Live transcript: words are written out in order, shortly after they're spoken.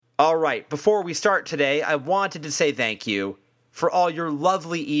All right, before we start today, I wanted to say thank you for all your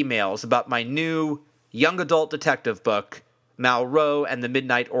lovely emails about my new young adult detective book, Malraux and the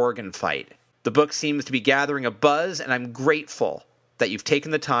Midnight Organ Fight. The book seems to be gathering a buzz, and I'm grateful that you've taken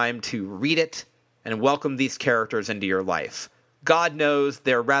the time to read it and welcome these characters into your life. God knows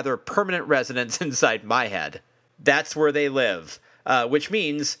they're rather permanent residents inside my head. That's where they live, which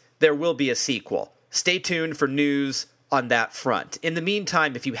means there will be a sequel. Stay tuned for news on that front. In the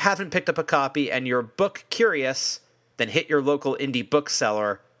meantime, if you haven't picked up a copy and you're book curious, then hit your local indie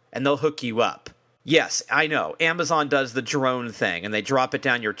bookseller and they'll hook you up. Yes, I know, Amazon does the drone thing and they drop it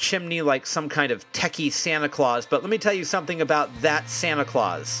down your chimney like some kind of techie Santa Claus, but let me tell you something about that Santa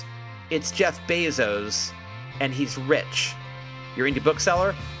Claus. It's Jeff Bezos, and he's rich. Your indie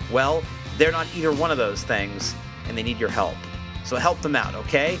bookseller? Well, they're not either one of those things, and they need your help. So help them out,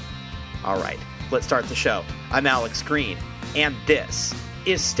 okay? All right, let's start the show. I'm Alex Green, and this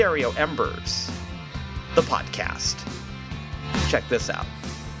is Stereo Embers, the podcast. Check this out.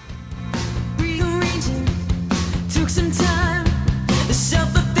 Rearranging took some time. The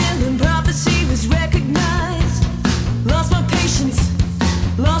self-fulfilling prophecy was recognized. Lost my patience,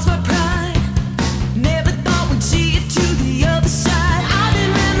 lost my pride. Never thought we'd see it to the other side. I've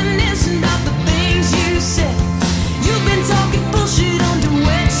been reminiscing about the things you said. You've been talking bullshit under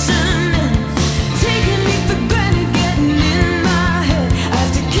wet cement, taking me for granted, getting in my head.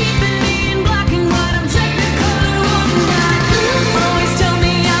 After keeping me in black and white, I'm technicolor overnight. You always tell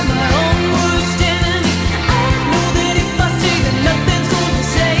me I'm my own worst enemy. I know that if I stay, then nothing's gonna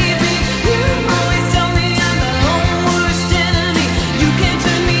save me. You always tell me I'm my own worst enemy. You can't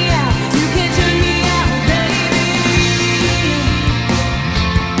turn me out, you can't turn me out, baby.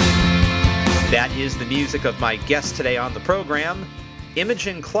 That is the music of my guest today on the program,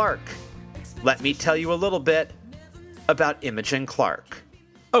 Imogen Clark. Let me tell you a little bit about Imogen Clark.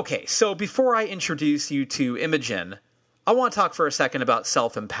 Okay, so before I introduce you to Imogen, I want to talk for a second about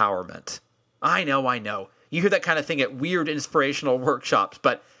self-empowerment. I know. You hear that kind of thing at weird inspirational workshops,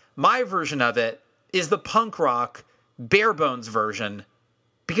 but my version of it is the punk rock, bare bones version,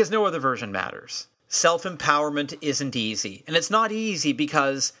 because no other version matters. Self-empowerment isn't easy, and it's not easy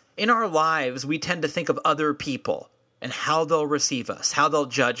because in our lives we tend to think of other people and how they'll receive us, how they'll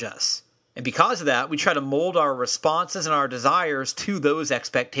judge us. And because of that, we try to mold our responses and our desires to those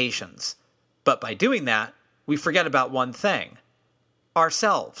expectations. But by doing that, we forget about one thing: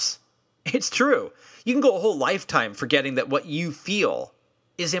 ourselves. It's true. You can go a whole lifetime forgetting that what you feel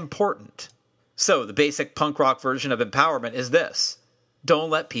is important. So the basic punk rock version of empowerment is this: don't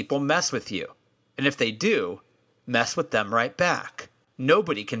let people mess with you. And if they do, mess with them right back.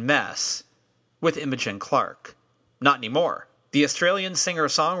 Nobody can mess with Imogen Clark. Not anymore. The Australian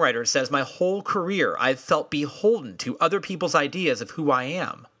singer-songwriter says, my whole career I've felt beholden to other people's ideas of who I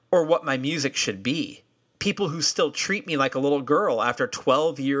am, or what my music should be. People who still treat me like a little girl after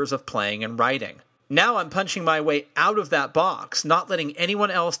 12 years of playing and writing. Now I'm punching my way out of that box, not letting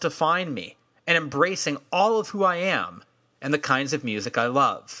anyone else define me, and embracing all of who I am and the kinds of music I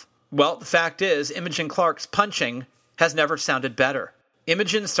love. Well, the fact is, Imogen Clark's punching has never sounded better.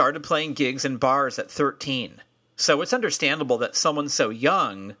 Imogen started playing gigs in bars at 13. So it's understandable that someone so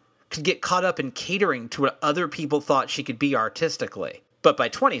young could get caught up in catering to what other people thought she could be artistically. But by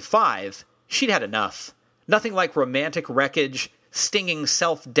 25, she'd had enough. Nothing like romantic wreckage, stinging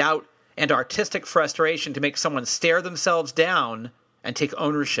self-doubt, and artistic frustration to make someone stare themselves down and take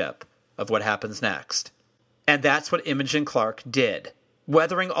ownership of what happens next. And that's what Imogen Clark did.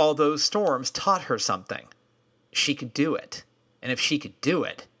 Weathering all those storms taught her something. She could do it. And if she could do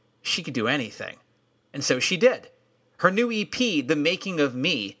it, she could do anything. And so she did. Her new EP, The Making of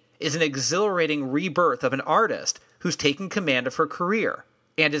Me, is an exhilarating rebirth of an artist who's taken command of her career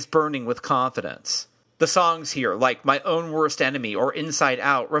and is burning with confidence. The songs here, like My Own Worst Enemy or Inside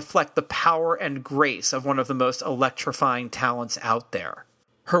Out, reflect the power and grace of one of the most electrifying talents out there.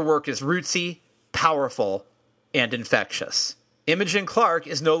 Her work is rootsy, powerful, and infectious. Imogen Clark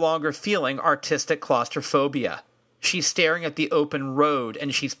is no longer feeling artistic claustrophobia. She's staring at the open road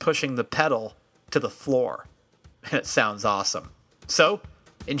and she's pushing the pedal to the floor. And it sounds awesome. So,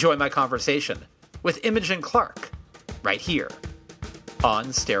 enjoy my conversation with Imogen Clark right here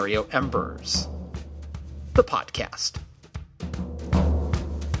on Stereo Embers, the podcast.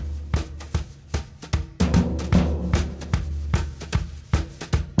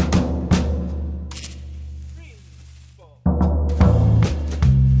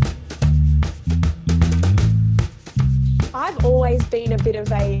 I've always been a bit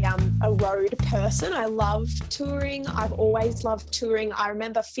of a road person. I love touring. I've always loved touring. I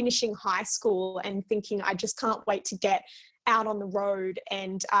remember finishing high school and thinking I just can't wait to get out on the road.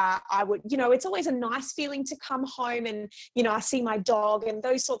 And I would, it's always a nice feeling to come home and, I see my dog, and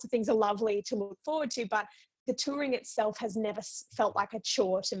those sorts of things are lovely to look forward to. But the touring itself has never felt like a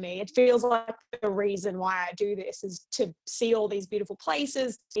chore to me. It feels like the reason why I do this is to see all these beautiful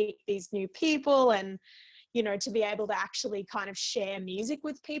places, meet these new people, and to be able to actually kind of share music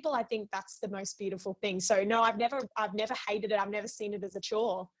with people. I think that's the most beautiful thing. So no, I've never hated it. I've never seen it as a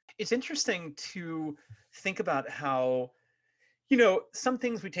chore. It's interesting to think about how, some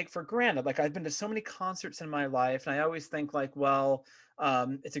things we take for granted. Like, I've been to so many concerts in my life, and I always think like, well,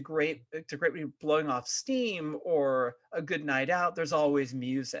 it's a great way of blowing off steam or a good night out. There's always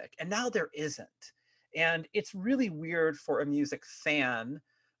music, and now there isn't. And it's really weird for a music fan.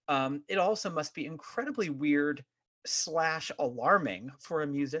 It also must be incredibly weird / alarming for a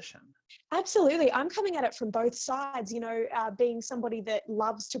musician. Absolutely. I'm coming at it from both sides, being somebody that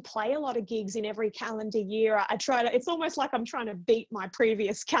loves to play a lot of gigs in every calendar year. It's almost like I'm trying to beat my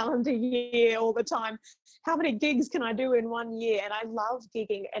previous calendar year all the time. How many gigs can I do in one year? And I love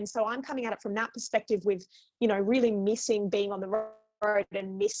gigging. And so I'm coming at it from that perspective with, really missing being on the road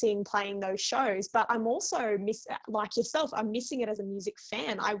and missing playing those shows. But I'm also like yourself, I'm missing it as a music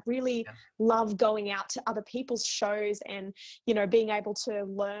fan. I really love going out to other people's shows and being able to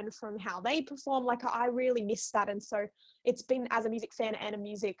learn from how they perform. Like, I really miss that. And so it's been, as a music fan and a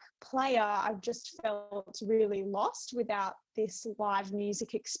music player, I've just felt really lost without this live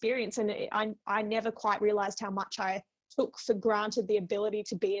music experience. And I never quite realized how much I took for granted the ability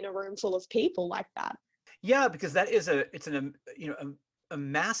to be in a room full of people like that. Yeah, because that is a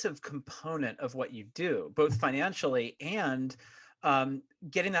massive component of what you do, both financially and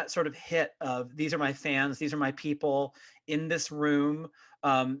getting that sort of hit of, these are my fans, these are my people in this room.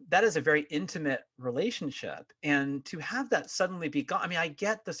 That is a very intimate relationship. And to have that suddenly be gone, I mean, I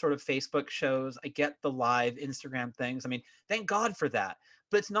get the sort of Facebook shows, I get the live Instagram things. I mean, thank God for that.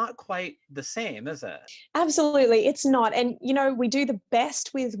 But it's not quite the same, is it? Absolutely, it's not. And, we do the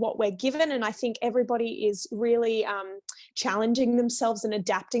best with what we're given. And I think everybody is really challenging themselves and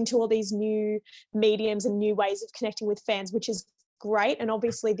adapting to all these new mediums and new ways of connecting with fans, which is great. And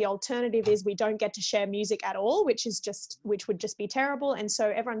obviously the alternative is we don't get to share music at all, which would just be terrible. And so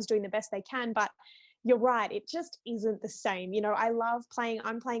everyone's doing the best they can. But you're right, it just isn't the same. I love playing.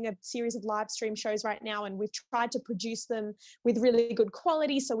 I'm playing a series of live stream shows right now, and we've tried to produce them with really good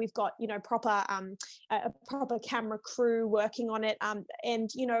quality. So we've got, proper a proper camera crew working on it. And,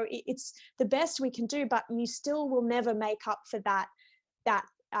 it's the best we can do, but you still will never make up for that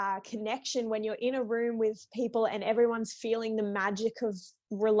connection when you're in a room with people and everyone's feeling the magic of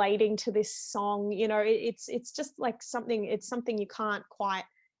relating to this song. It's just like it's something you can't quite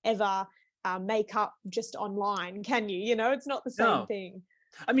ever make up just online, can you? It's not the same thing.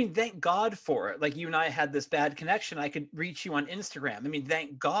 I mean, thank God for it. Like, you and I had this bad connection. I could reach you on Instagram. I mean,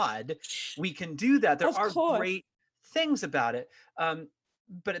 thank God we can do that. There are great things about it.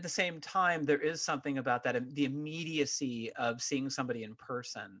 But at the same time, there is something about that, the immediacy of seeing somebody in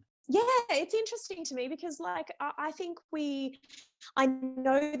person. Yeah, it's interesting to me because, like, I think I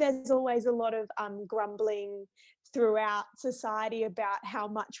know there's always a lot of grumbling throughout society about how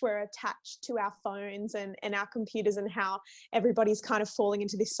much we're attached to our phones and our computers, and how everybody's kind of falling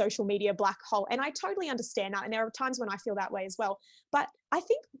into this social media black hole. And I totally understand that. And there are times when I feel that way as well. But I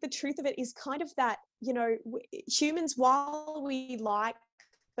think the truth of it is kind of that, humans, while we like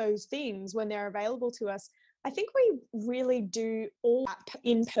those things when they're available to us, I think we really do all that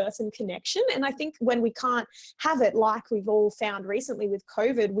in-person connection. And I think when we can't have it, like we've all found recently with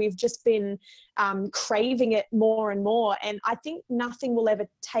COVID, we've just been craving it more and more. And I think nothing will ever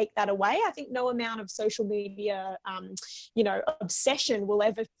take that away. I think no amount of social media, obsession will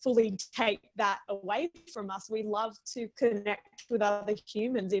ever fully take that away from us. We love to connect with other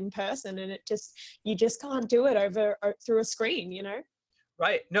humans in person, and you just can't do it through a screen,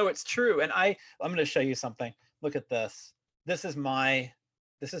 Right. No, it's true. And I'm going to show you something. Look at this. This is my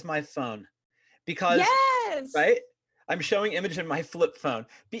phone. Because, yes, right? I'm showing Imogen my flip phone.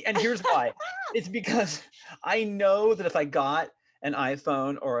 And here's why. It's because I know that if I got an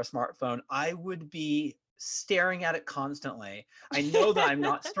iPhone or a smartphone, I would be staring at it constantly. I know that I'm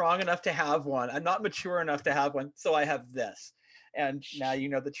not strong enough to have one. I'm not mature enough to have one. So I have this. And now you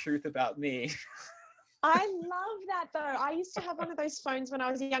know the truth about me. I love that though. I used to have one of those phones when I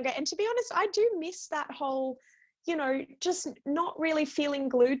was younger. And to be honest, I do miss that whole, just not really feeling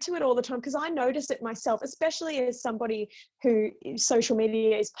glued to it all the time, because I notice it myself, especially as somebody who social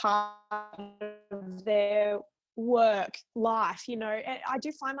media is part of their work, life, I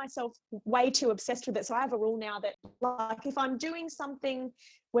do find myself way too obsessed with it. So I have a rule now that, like, if I'm doing something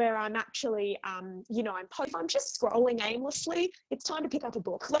where I'm actually, if I'm just scrolling aimlessly, it's time to pick up a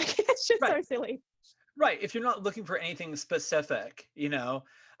book. Like, it's just so Right. silly. Right. If you're not looking for anything specific,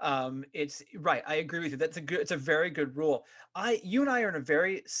 it's right. I agree with you. It's a very good rule. You and I are in a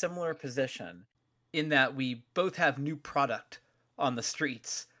very similar position in that we both have new product on the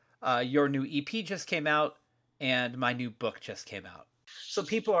streets. Your new EP just came out and my new book just came out. So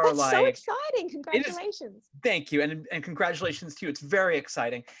people are That's so like, exciting. Congratulations. thank you. And congratulations to you. It's very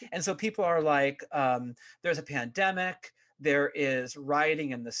exciting. And so people are like, there's a pandemic, there is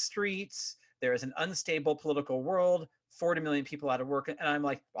rioting in the streets, there is an unstable political world, 40 million people out of work. And I'm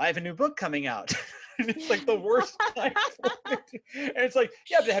like, I have a new book coming out. And it's like the worst time for it. And it's like,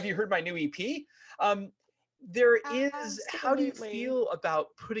 yeah, but have you heard my new EP? There is, how do you Absolutely. feel about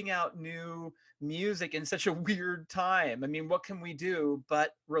putting out new music in such a weird time? I mean, what can we do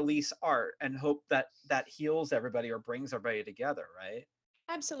but release art and hope that that heals everybody or brings everybody together, right?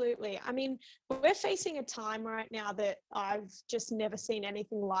 Absolutely. I mean, we're facing a time right now that I've just never seen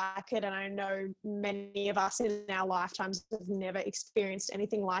anything like it. And I know many of us in our lifetimes have never experienced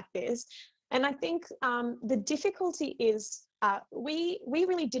anything like this. And I think the difficulty is we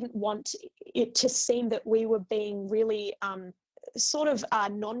really didn't want it to seem that we were being really sort of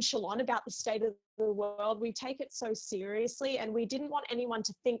nonchalant about the state of the world. We take it so seriously, and we didn't want anyone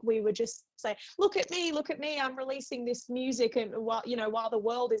to think we would just say, look at me, I'm releasing this music, and while the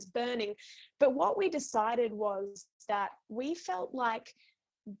world is burning. But what we decided was that we felt like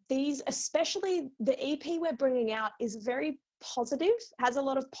these, especially the EP we're bringing out, is very positive, has a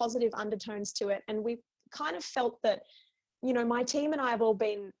lot of positive undertones to it. And we kind of felt that, my team and I have all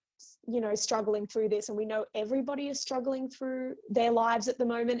been struggling through this, and we know everybody is struggling through their lives at the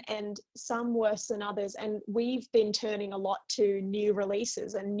moment, and some worse than others. And we've been turning a lot to new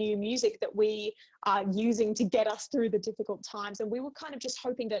releases and new music that we are using to get us through the difficult times. And we were kind of just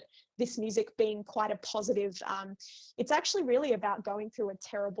hoping that this music, being quite a positive, it's actually really about going through a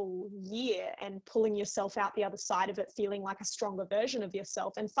terrible year and pulling yourself out the other side of it, feeling like a stronger version of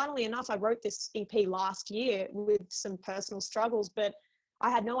yourself. And funnily enough, I wrote this EP last year with some personal struggles, but I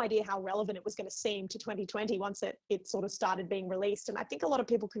had no idea how relevant it was going to seem to 2020 once it sort of started being released. And I think a lot of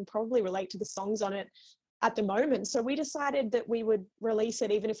people can probably relate to the songs on it at the moment. So we decided that we would release it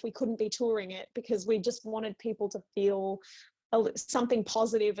even if we couldn't be touring it, because we just wanted people to feel something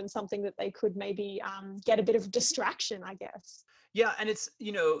positive and something that they could maybe get a bit of distraction, I guess. Yeah, and it's,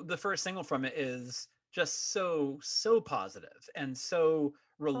 the first single from it is just so positive and so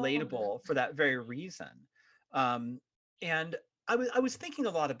relatable for that very reason. And I was thinking a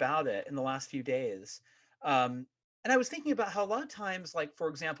lot about it in the last few days. And I was thinking about how a lot of times, like, for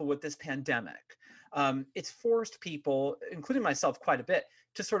example, with this pandemic, it's forced people, including myself quite a bit,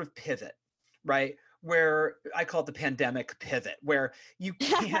 to sort of pivot, right? Where I call it the pandemic pivot, where you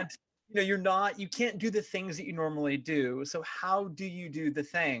can't, you can't do the things that you normally do. So how do you do the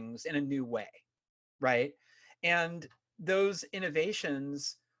things in a new way, right? And those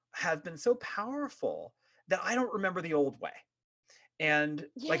innovations have been so powerful that I don't remember the old way. And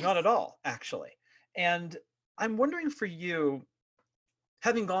like, not at all, actually. And I'm wondering for you,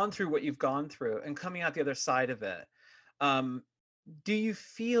 having gone through what you've gone through and coming out the other side of it, do you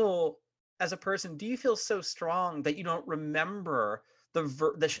feel, as a person, do you feel so strong that you don't remember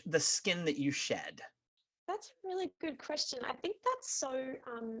the skin that you shed? That's a really good question. I think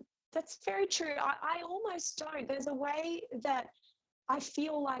that's very true. I almost don't. There's a way that I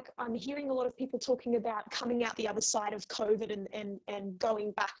feel like I'm hearing a lot of people talking about coming out the other side of COVID and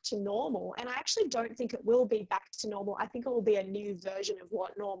going back to normal. And I actually don't think it will be back to normal. I think it will be a new version of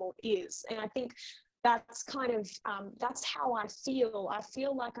what normal is. And I think that's kind of, that's how I feel. I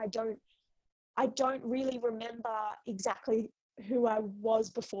feel like I don't really remember exactly who I was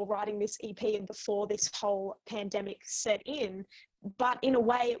before writing this EP and before this whole pandemic set in. But in a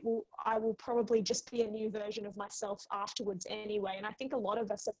way, I will probably just be a new version of myself afterwards anyway. And I think a lot of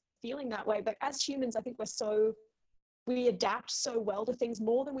us are feeling that way. But as humans, I think we adapt so well to things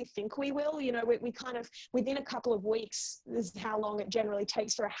more than we think we will. We kind of, within a couple of weeks, this is how long it generally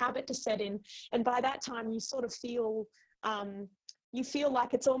takes for a habit to set in. And by that time, you sort of feel, you feel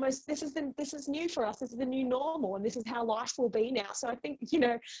like it's almost, this is new for us. This is the new normal, and this is how life will be now. So I think,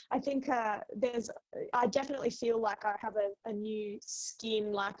 I definitely feel like I have a new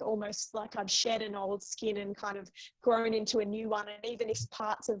skin, like almost like I've shed an old skin and kind of grown into a new one. And even if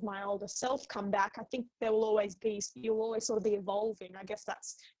parts of my older self come back, I think you'll always sort of be evolving. I guess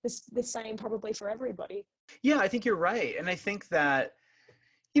that's the same probably for everybody. Yeah, I think you're right. And I think that,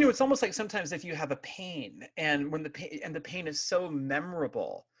 You know, it's almost like sometimes if you have a pain, and when the pain is so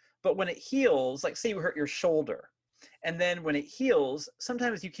memorable, but when it heals, like say you hurt your shoulder, and then when it heals,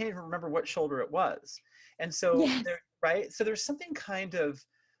 sometimes you can't even remember what shoulder it was. And so Yes. there, right? So there's something kind of,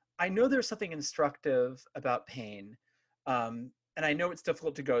 I know there's something instructive about pain. And I know it's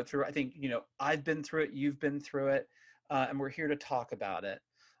difficult to go through. I think, you know, I've been through it, you've been through it, and we're here to talk about it.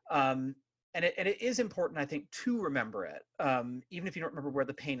 Um, and it is important, I think, to remember it. Even if you don't remember where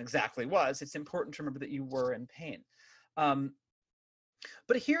the pain exactly was, it's important to remember that you were in pain. Um,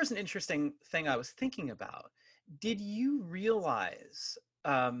 but here's an interesting thing I was thinking about. Did you realize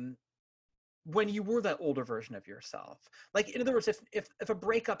when you were that older version of yourself, like in other words, if a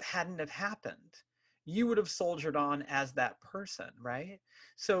breakup hadn't have happened, you would have soldiered on as that person, right?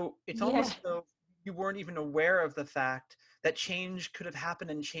 So it's Yeah. almost as though you weren't even aware of the fact that change could have happened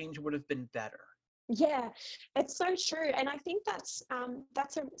and change would have been better. Yeah, it's so true, and I think that's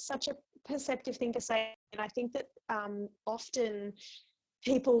such a perceptive thing to say, and I think that often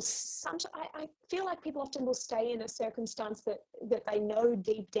I feel like people often will stay in a circumstance that they know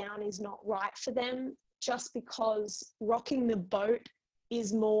deep down is not right for them, just because rocking the boat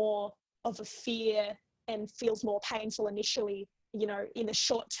is more of a fear and feels more painful initially. You know, in the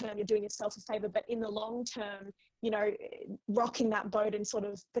short term, you're doing yourself a favor, but in the long term, you know, rocking that boat and sort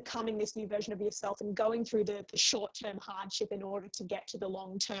of becoming this new version of yourself and going through the short-term hardship in order to get to the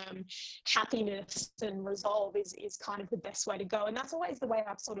long-term happiness and resolve is kind of the best way to go. And that's always the way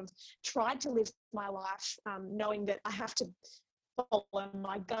I've sort of tried to live my life, knowing that I have to follow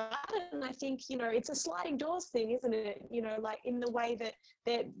my gut. And I think, you know, it's a sliding doors thing, isn't it? You know, like in the way that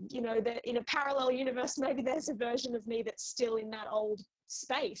you know, that in a parallel universe, maybe there's a version of me that's still in that old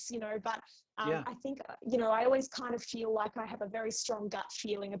space, you know, but Yeah. I think, you know, I always kind of feel like I have a very strong gut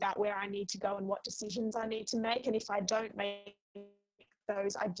feeling about where I need to go and what decisions I need to make. And if I don't make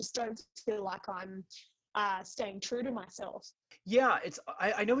those, I just don't feel like I'm staying true to myself. Yeah,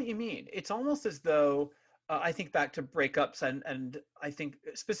 I know what you mean. It's almost as though I think back to breakups, and I think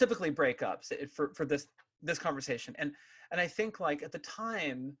specifically breakups for this conversation. And I think like at the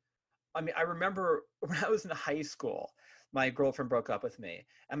time, I mean, I remember when I was in high school, my girlfriend broke up with me,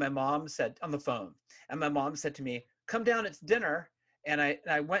 and my mom said on the phone, and my mom said to me, "Come down, it's dinner." And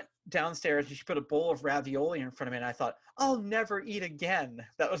I went downstairs, and she put a bowl of ravioli in front of me, and I thought, "I'll never eat again."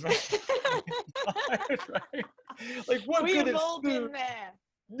 That was my right? Like, what We good have is all food? been there.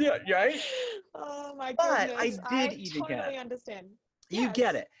 Yeah, right. Oh my But I goodness. did I eat again. totally understand. You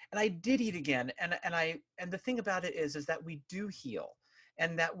get Yes. it. And I did eat again. And the thing about it is that we do heal,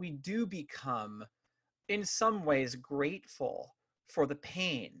 and that we do become in some ways grateful for the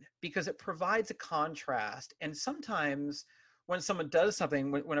pain, because it provides a contrast. And sometimes when someone does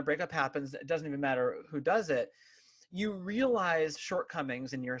something, when a breakup happens, it doesn't even matter who does it, you realize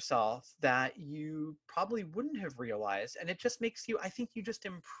shortcomings in yourself that you probably wouldn't have realized. And it just makes you, I think you just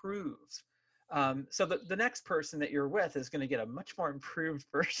improve. So the next person that you're with is going to get a much more improved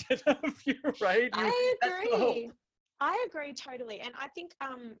version of you, right? I That's the hope. agree. I agree totally. And I think,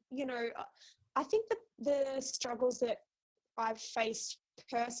 you know, I think that the struggles that I've faced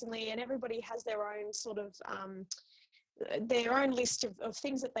personally, and everybody has their own sort of their own list of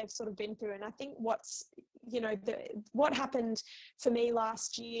things that they've sort of been through. And I think you know, what happened for me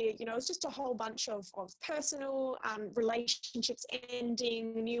last year, you know, it was just a whole bunch of personal relationships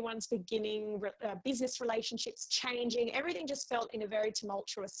ending, new ones beginning, business relationships changing. Everything just felt in a very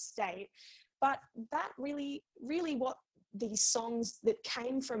tumultuous state. But that really, really what these songs that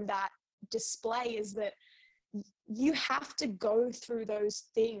came from that display is that you have to go through those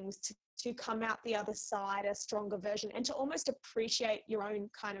things to come out the other side a stronger version, and to almost appreciate your own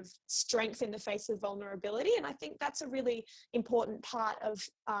kind of strength in the face of vulnerability. And I think that's a really important part of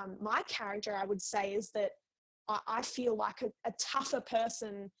my character, I would say, is that I feel like a tougher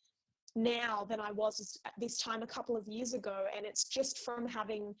person now than I was at this time a couple of years ago. And it's just from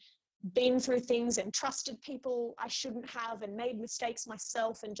having been through things and trusted people I shouldn't have and made mistakes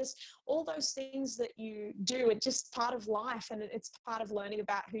myself, and just all those things that you do. It's just part of life, and it's part of learning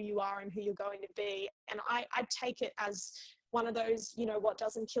about who you are and who you're going to be. And I take it as one of those, you know, what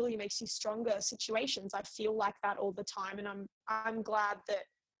doesn't kill you makes you stronger situations. I feel like that all the time. And I'm glad that,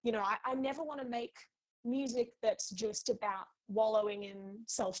 you know, I never want to make music that's just about wallowing in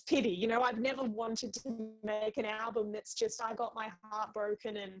self-pity. You know, I've never wanted to make an album that's just, I got my heart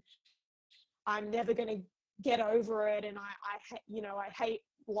broken and I'm never going to get over it, and you know, I hate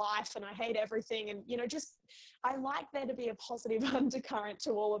life and I hate everything. And, you know, just, I like there to be a positive undercurrent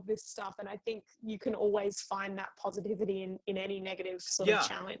to all of this stuff. And I think you can always find that positivity in any negative sort of Yeah,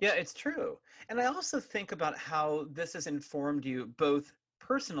 challenge. yeah, it's true. And I also think about how this has informed you both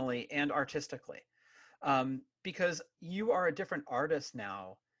personally and artistically, because you are a different artist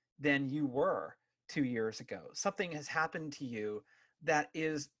now than you were 2 years ago. Something has happened to you that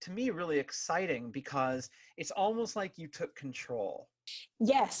is, to me, really exciting because it's almost like you took control.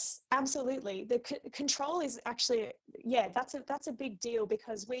 Yes, absolutely. The control is actually, yeah, that's a big deal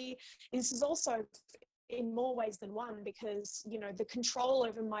because this is also in more ways than one because, you know, the control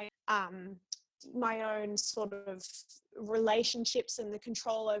over my own sort of relationships and the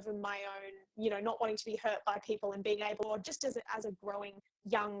control over my own, you know, not wanting to be hurt by people and being able, or just as a growing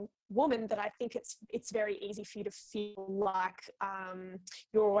young woman, that I think it's very easy for you to feel like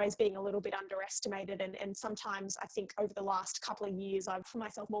you're always being a little bit underestimated. And sometimes I think over the last couple of years, I've for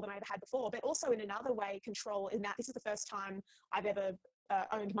myself more than I ever had before, but also in another way, control in that this is the first time I've ever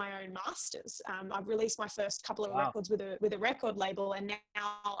owned my own masters. I've released my first couple of Wow. records with a record label, and now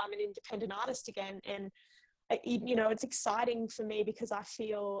I'm an independent artist again. And you know, it's exciting for me because I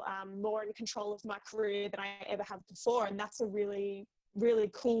feel more in control of my career than I ever have before, and that's a really, really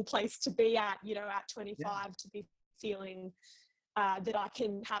cool place to be at. You know, at 25, to be feeling that I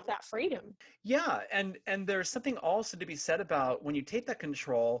can have that freedom. Yeah, and there's something also to be said about when you take that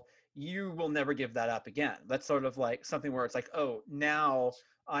control, you will never give that up again. That's sort of like something where it's like, oh, now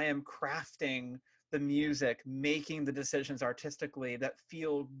I am crafting the music, making the decisions artistically that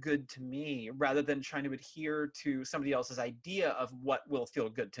feel good to me, rather than trying to adhere to somebody else's idea of what will feel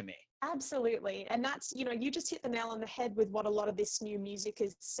good to me. Absolutely. And that's, you know, you just hit the nail on the head with what a lot of this new music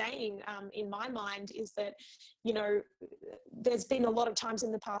is saying, in my mind, is that, you know, there's been a lot of times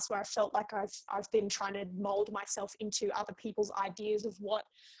in the past where I felt like I've been trying to mold myself into other people's ideas of what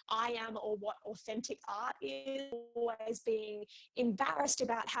I am or what authentic art is, always being embarrassed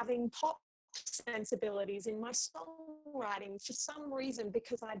about having pop sensibilities in my songwriting for some reason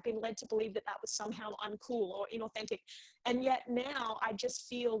because I'd been led to believe that that was somehow uncool or inauthentic. And yet now I just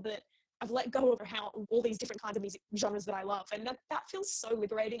feel that I've let go of how all these different kinds of music genres that I love. And that feels so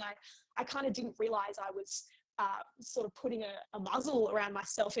liberating. I kind of didn't realize I was sort of putting a muzzle around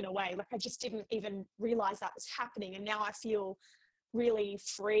myself in a way. Like I just didn't even realize that was happening. And now I feel really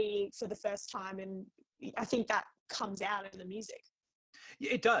free for the first time. And I think that comes out in the music.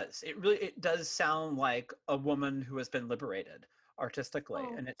 It does. It does sound like a woman who has been liberated artistically,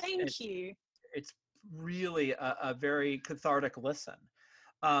 Oh, and thank you. it's really a very cathartic listen.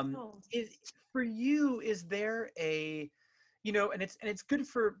 Um, Oh, is for you, is there a, you know, and it's good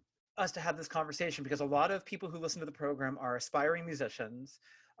for us to have this conversation because a lot of people who listen to the program are aspiring musicians,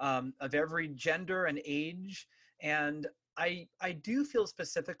 of every gender and age, and I do feel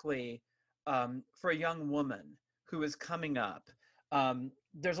specifically, for a young woman who is coming up.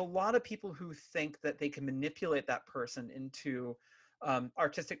 There's a lot of people who think that they can manipulate that person into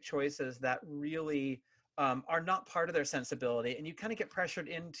artistic choices that really are not part of their sensibility, and you kind of get pressured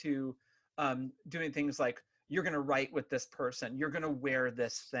into doing things like, you're going to write with this person, you're going to wear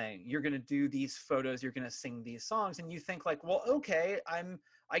this thing, you're going to do these photos, you're going to sing these songs, and you think like, well, okay,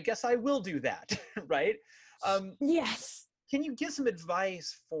 I guess I will do that. Right? um, yes. can you give some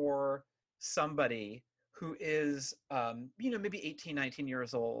advice for somebody who is, you know, maybe 18, 19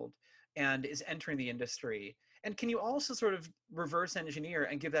 years old and is entering the industry? And can you also sort of reverse engineer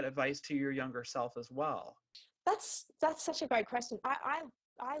and give that advice to your younger self as well? That's such a great question.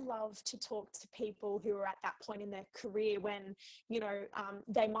 I love to talk to people who are at that point in their career when, you know,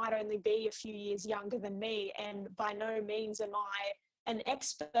 they might only be a few years younger than me, and by no means am I an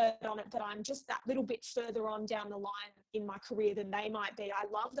expert on it, but I'm just that little bit further on down the line in my career than they might be. I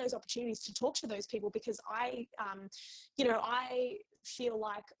love those opportunities to talk to those people because you know, I feel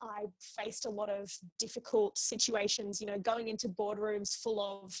like I faced a lot of difficult situations, you know, going into boardrooms full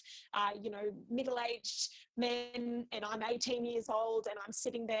of, you know, middle-aged men, and I'm 18 years old and I'm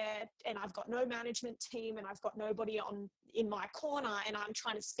sitting there and I've got no management team and I've got nobody in my corner, and I'm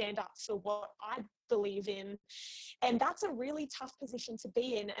trying to stand up for what I believe in. And that's a really tough position to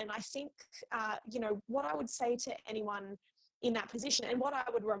be in. And I think, you know, what I would say to anyone in that position, and what I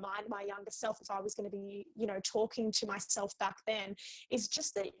would remind my younger self if I was going to be, you know, talking to myself back then, is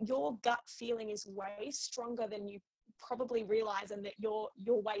just that your gut feeling is way stronger than you probably realize, and that you're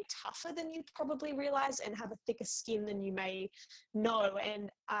way tougher than you probably realize, and have a thicker skin than you may know.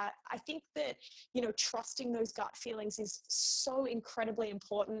 And I think that, you know, trusting those gut feelings is so incredibly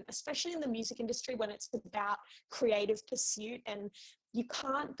important, especially in the music industry when it's about creative pursuit. And you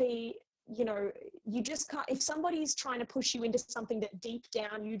can't be, you know, you just can't, if somebody's trying to push you into something that deep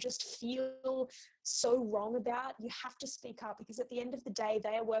down you just feel so wrong about, you have to speak up, because at the end of the day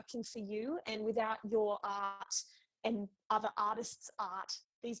they are working for you, and without your art and other artists' art,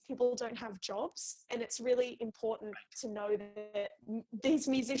 these people don't have jobs, and it's really important to know that these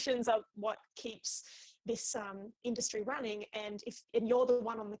musicians are what keeps this industry running. And and you're the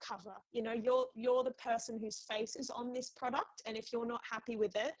one on the cover, you know, you're the person whose face is on this product, and if you're not happy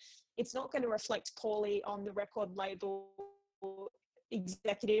with it, it's not going to reflect poorly on the record label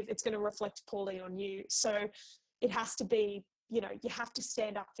executive, it's going to reflect poorly on you. So it has to be, you know, you have to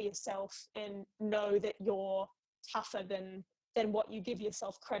stand up for yourself and know that you're tougher than what you give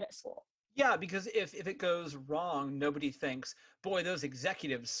yourself credit for. Yeah, because if it goes wrong, nobody thinks, boy, those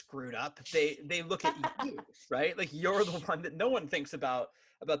executives screwed up. They look at you, right? Like, you're the one that no one thinks about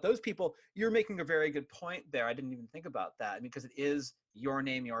those people. You're making a very good point there. I didn't even think about that, because it is your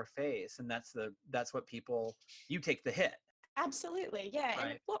name, your face, and that's what people, you take the hit. Absolutely, yeah. Right.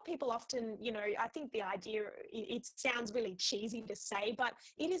 And what people often, you know, I think the idea, it sounds really cheesy to say, but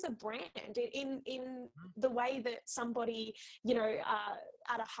it is a brand in the way that somebody, you know,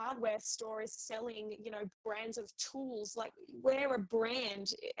 at a hardware store is selling, you know, brands of tools. Like, we're a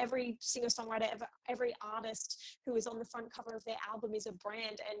brand. Every singer-songwriter, every artist who is on the front cover of their album is a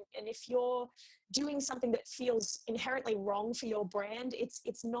brand. And if you're doing something that feels inherently wrong for your brand,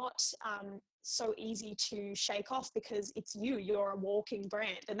 it's not so easy to shake off, because you're a walking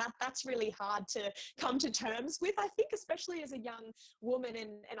brand, and that's really hard to come to terms with, I think, especially as a young woman.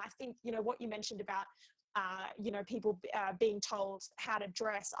 And I think, you know, what you mentioned about you know, people being told how to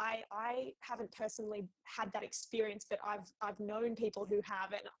dress, I haven't personally had that experience, but I've known people who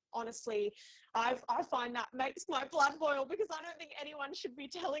have, and honestly, I find that makes my blood boil, because I don't think anyone should be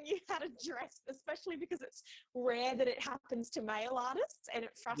telling you how to dress, especially because it's rare that it happens to male artists, and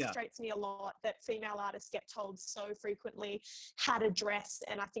it frustrates me a lot that female artists get told so frequently how to dress.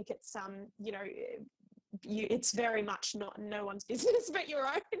 And I think it's you know, it's very much not no one's business but your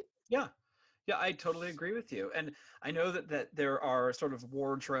own. Yeah. Yeah, I totally agree with you. And I know that there are sort of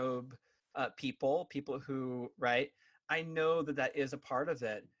wardrobe people who, right? I know that is a part of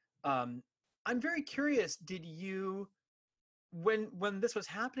it. I'm very curious, did you, when this was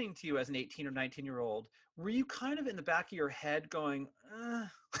happening to you as an 18 or 19-year-old, were you kind of in the back of your head going,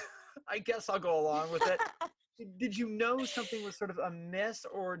 I guess I'll go along with it? Did you know something was sort of amiss,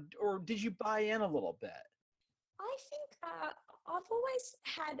 or did you buy in a little bit? I think I've always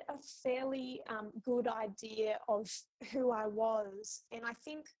had a fairly good idea of who I was. And I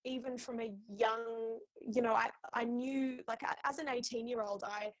think even from a young, you know, I knew, like, as an 18-year-old,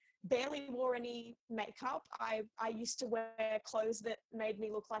 I barely wore any makeup. I used to wear clothes that made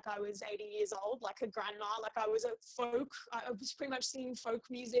me look like I was 80 years old, like a grandma, like I was I was pretty much singing folk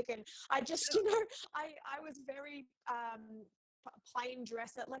music. And I just, you know, I was very plain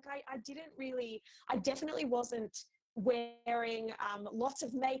dress. Like, I definitely wasn't wearing lots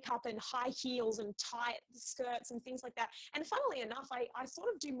of makeup and high heels and tight skirts and things like that. And funnily enough, I sort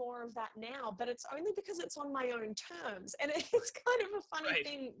of do more of that now, but it's only because it's on my own terms. And it's kind of a funny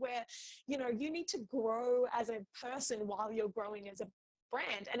thing where, you know, you need to grow as a person while you're growing as a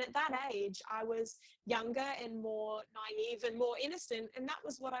brand. And at that age, I was younger and more naive and more innocent, and that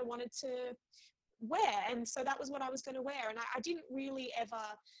was what I wanted to wear. And so that was what I was going to wear. And I didn't really ever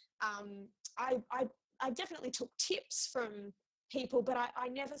I definitely took tips from people, but I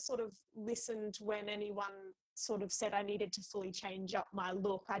never sort of listened when anyone sort of said I needed to fully change up my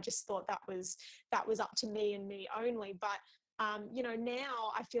look. I just thought that was up to me and me only. But you know,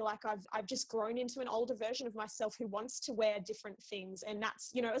 now I feel like I've just grown into an older version of myself who wants to wear different things. And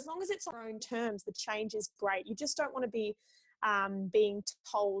that's, you know, as long as it's on our own terms, the change is great. You just don't want to be being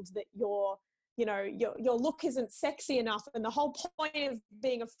told that you know, your look isn't sexy enough, and the whole point of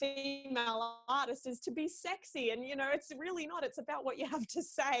being a female artist is to be sexy. And, you know, it's really not. It's about what you have to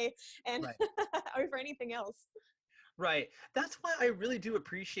say, and over anything else. Right. That's why I really do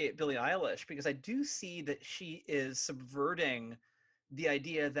appreciate Billie Eilish, because I do see that she is subverting the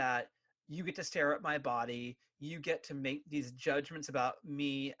idea that you get to stare at my body, you get to make these judgments about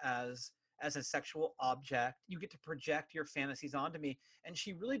me as a sexual object, you get to project your fantasies onto me. And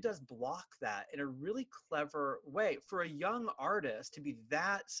she really does block that in a really clever way. For a young artist to be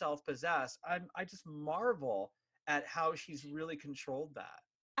that self-possessed, I just marvel at how she's really controlled that.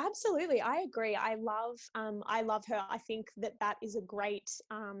 Absolutely, I agree. I love her. I think that is a great.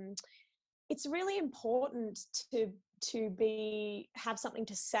 It's really important to have something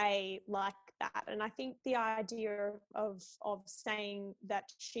to say like that. And I think the idea of saying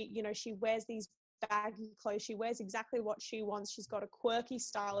that she, you know, she wears these baggy clothes, she wears exactly what she wants, she's got a quirky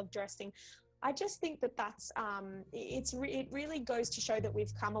style of dressing. I just think that that's it really goes to show that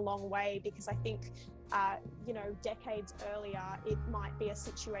we've come a long way, because I think decades earlier it might be a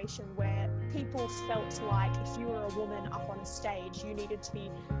situation where people felt like if you were a woman up on a stage, you needed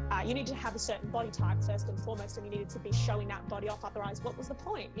to have a certain body type first and foremost, and you needed to be showing that body off, otherwise what was the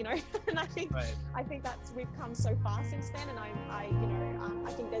point, and I think that's we've come so far since then, and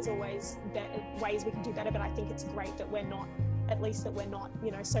I think there's always ways we can do better, but I think it's great that we're not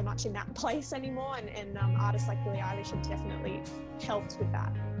so much in that place anymore, and artists like Billie Eilish have definitely helped with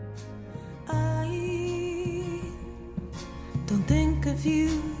that. I don't think of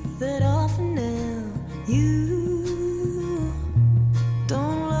you that often now. You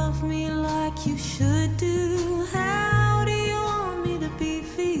don't love me like you should do. How do you want me to be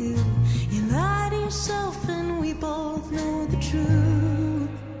for you? You lie to yourself and we both know the truth.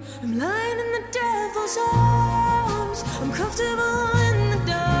 I'm lying in the devil's arms, I'm comfortable in the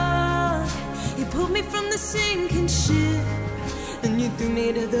dark. You pulled me from the sinking ship, and you threw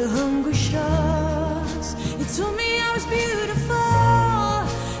me to the hungry sharks. You told me I was beautiful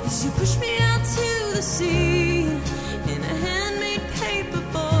as you pushed me out to the sea in a handmade paper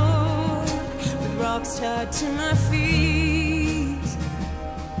boat with rocks tied to my feet.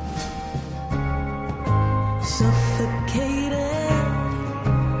 Suffocated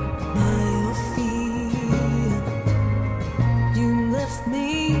by your feet, you left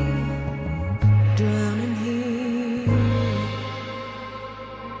me drowning here.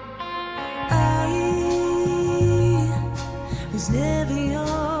 I was never your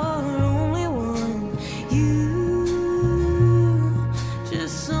only one. You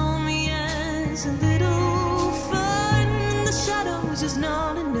just saw me as a little fun in the shadows is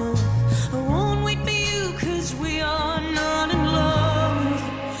not enough. I won't wait for you 'cause we are not in love.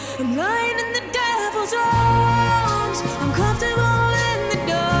 I'm lying in the devil's arms, I'm comfortable in the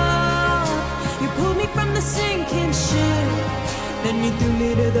dark. You pulled me from the sinking ship, then you threw me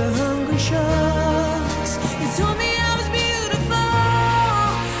to the hungry sharks. You told me I was beautiful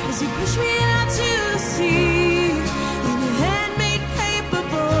as you pushed me out to the sea in a handmade paper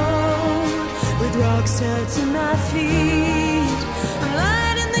boat with rocks tied to my feet. I'm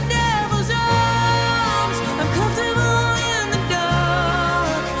lying in the devil's arms, I'm comfortable in the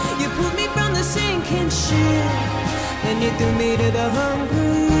dark. You pulled me from the sinking ship, and you threw me to the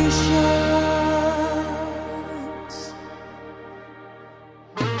hungry sharks.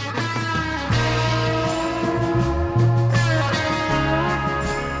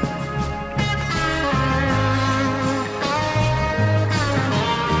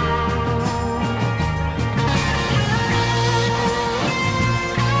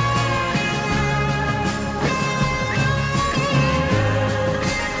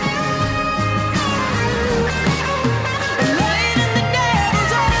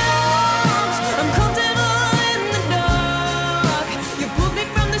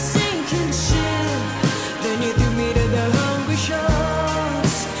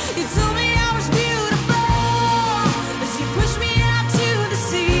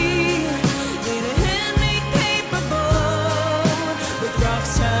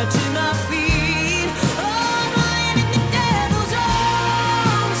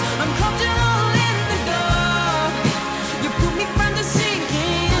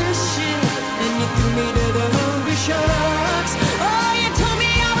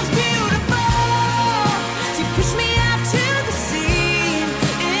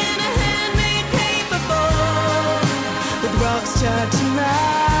 Tied to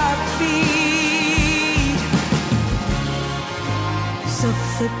my feet,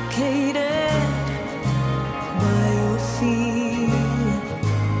 suffocated by your feet.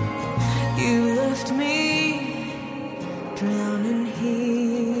 You left me drowning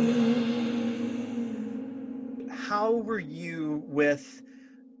here. How were you with,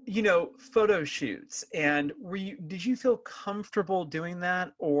 photo shoots? And did you feel comfortable doing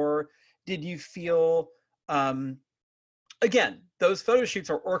that? Or did you feel, again, those photo shoots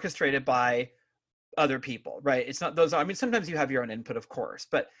are orchestrated by other people, right? It's not sometimes you have your own input, of course,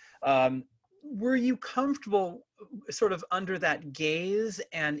 but were you comfortable sort of under that gaze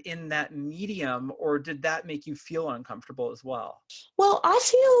and in that medium, or did that make you feel uncomfortable as well? Well, I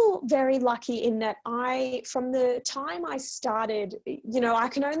feel very lucky in that from the time I started, I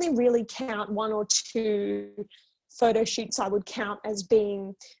can only really count one or two photo shoots I would count as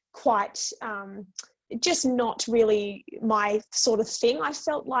being quite just not really my sort of thing. I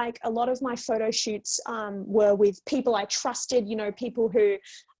felt like a lot of my photo shoots were with people I trusted, people who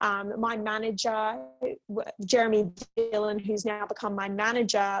My manager, Jeremy Dillon, who's now become my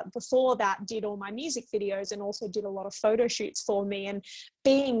manager, before that did all my music videos and also did a lot of photo shoots for me. And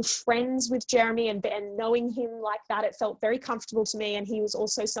being friends with Jeremy and knowing him like that, it felt very comfortable to me. And he was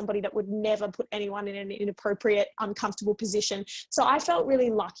also somebody that would never put anyone in an inappropriate, uncomfortable position. So I felt really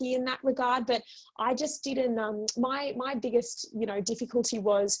lucky in that regard. But I just didn't, my biggest, difficulty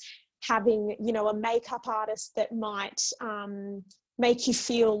was having, a makeup artist that might make you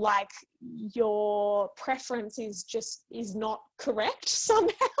feel like your preference is not correct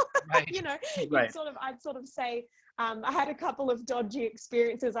somehow. Right. Right. I'd sort of say, I had a couple of dodgy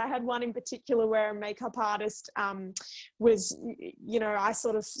experiences. I had one in particular where a makeup artist was, I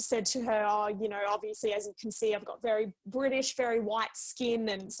sort of said to her, obviously, as you can see, I've got very British, very white skin,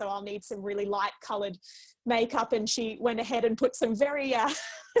 and so I'll need some really light coloured makeup. And she went ahead and put some very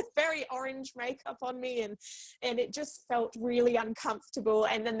very orange makeup on me, and it just felt really uncomfortable.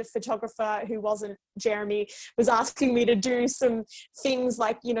 And then the photographer, who wasn't Jeremy, was asking me to do some things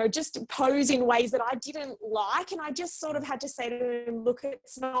like, just pose in ways that I didn't like. And I just sort of had to say to him, look,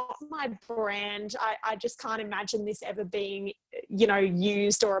 it's not my brand. I just can't imagine this ever being,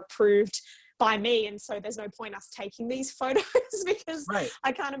 used or approved by me, and so there's no point us taking these photos because right.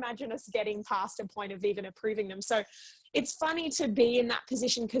 I can't imagine us getting past a point of even approving them. So it's funny to be in that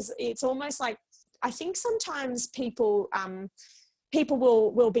position, because it's almost like, I think sometimes people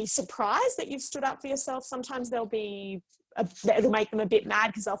will be surprised that you've stood up for yourself. Sometimes it'll make them a bit mad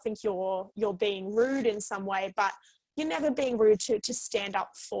because they'll think you're being rude in some way, but you're never being rude to stand up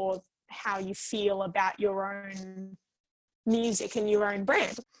for how you feel about your own music and your own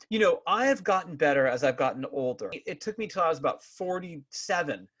brand. I have gotten better as I've gotten older. It took me till I was about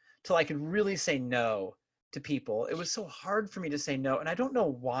 47 till I could really say no to people. It was so hard for me to say no, and I don't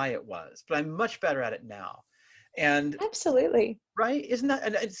know why it was, but I'm much better at it now. And absolutely. Right? Isn't that,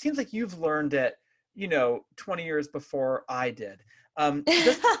 and it seems like you've learned it, 20 years before I did. Does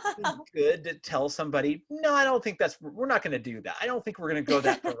it feel good to tell somebody, no, I don't think we're not going to do that. I don't think we're going to go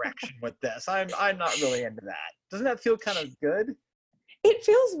that direction with this. I'm not really into that. Doesn't that feel kind of good? It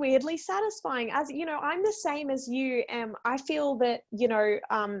feels weirdly satisfying. As I'm the same as you. I feel that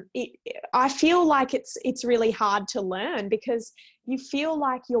I feel like it's really hard to learn, because you feel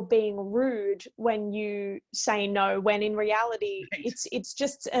like you're being rude when you say no, when in reality right. it's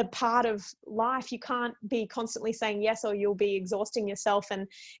just a part of life. You can't be constantly saying yes, or you'll be exhausting yourself, and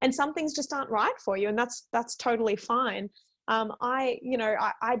some things just aren't right for you, and that's totally fine. I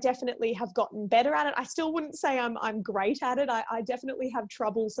definitely have gotten better at it. I still wouldn't say I'm great at it. I definitely have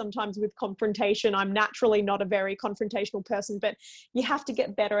trouble sometimes with confrontation. I'm naturally not a very confrontational person, but you have to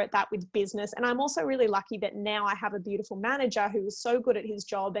get better at that with business. And I'm also really lucky that now I have a beautiful manager who is so good at his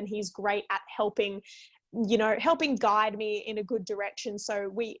job, and he's great at helping guide me in a good direction.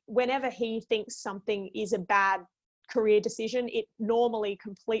 So whenever he thinks something is a bad career decision, it normally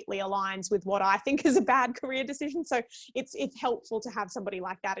completely aligns with what I think is a bad career decision. So it's helpful to have somebody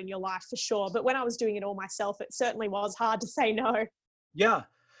like that in your life, for sure. But when I was doing it all myself, it certainly was hard to say no. Yeah.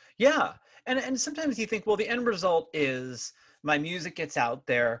 And sometimes you think, well, the end result is my music gets out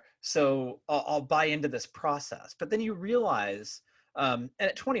there, so I'll buy into this process. But then you realize, and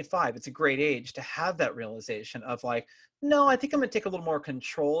at 25, it's a great age to have that realization of like, no, I think I'm going to take a little more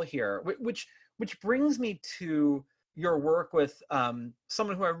control here, which brings me to your work with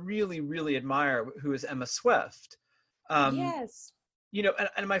someone who I really, really admire, who is Emma Swift. Yes.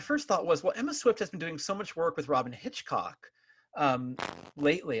 And my first thought was, well, Emma Swift has been doing so much work with Robyn Hitchcock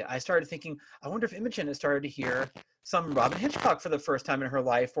lately. I started thinking, I wonder if Imogen has started to hear some Robyn Hitchcock for the first time in her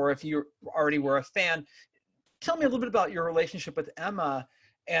life, or if you already were a fan. Tell me a little bit about your relationship with Emma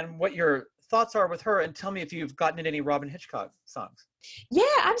and what your thoughts are with her, and tell me if you've gotten into any Robyn Hitchcock songs. Yeah,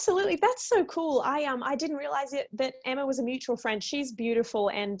 absolutely. That's so cool. I didn't realize that Emma was a mutual friend. She's beautiful,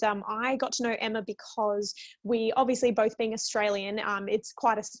 and I got to know Emma because we, obviously both being Australian, it's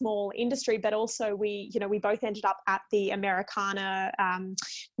quite a small industry, but also we both ended up at the Americana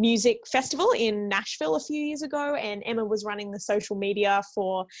music festival in Nashville a few years ago, and Emma was running the social media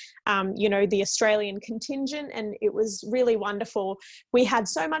for the Australian contingent, and it was really wonderful. We had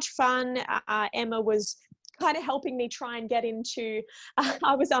so much fun. Emma was kind of helping me try and get into,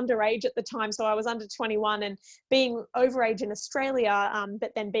 I was underage at the time, so I was under 21, and being overage in Australia,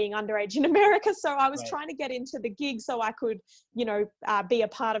 but then being underage in America. So I was trying to get into the gig so I could, be a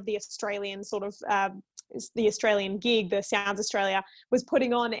part of the Australian sort of the Australian gig, the Sounds Australia was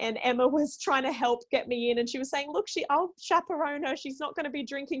putting on, and Emma was trying to help get me in, and she was saying, look, I'll chaperone her, she's not going to be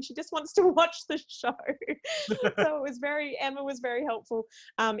drinking, she just wants to watch the show. So Emma was very helpful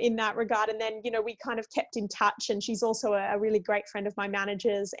in that regard. And then, you know, we kind of kept in touch, and she's also a really great friend of my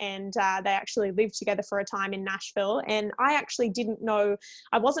manager's, and they actually lived together for a time in Nashville. And I actually didn't know,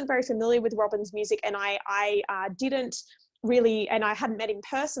 I wasn't very familiar with Robin's music, and I didn't really, and I hadn't met him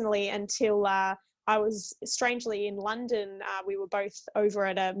personally until I was strangely in London. We were both over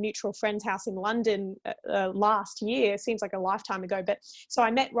at a mutual friend's house in London last year. Seems like a lifetime ago. But so I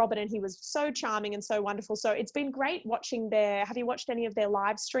met Robin, and he was so charming and so wonderful. So it's been great watching have you watched any of their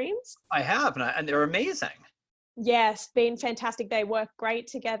live streams? I have, and they're amazing. Yes, been fantastic. They work great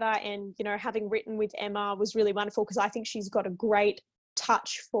together. And, you know, having written with Emma was really wonderful, because I think she's got a great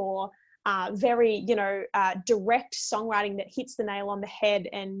touch for very, you know, direct songwriting that hits the nail on the head,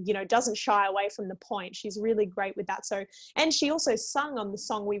 and, you know, doesn't shy away from the point. She's really great with that. So, and she also sung on the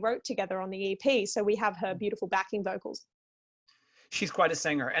song we wrote together on the EP. So we have her beautiful backing vocals. She's quite a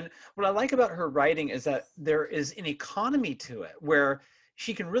singer. And what I like about her writing is that there is an economy to it, where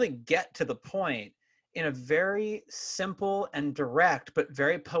she can really get to the point in a very simple and direct, but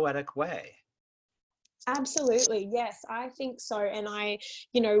very poetic way. Absolutely. Yes, I think so. And I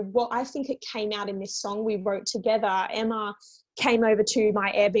think it came out in this song we wrote together. Emma came over to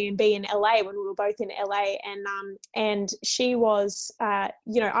my Airbnb in LA when we were both in LA, and she was, I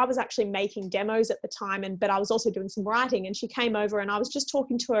was actually making demos at the time, but I was also doing some writing, and she came over, and I was just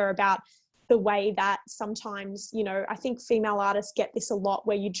talking to her about the way that sometimes, you know, I think female artists get this a lot,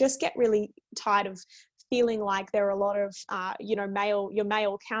 where you just get really tired of feeling like there are a lot of, your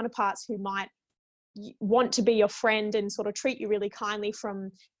male counterparts who might want to be your friend and sort of treat you really kindly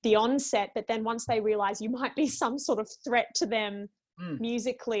from the onset, but then once they realize you might be some sort of threat to them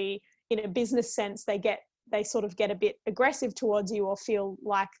musically in a business sense, they sort of get a bit aggressive towards you, or feel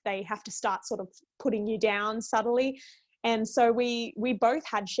like they have to start sort of putting you down subtly. And so we both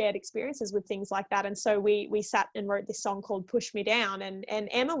had shared experiences with things like that, and so we sat and wrote this song called Push Me Down, and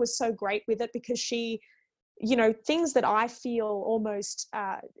Emma was so great with it, because she, you know, things that I feel almost,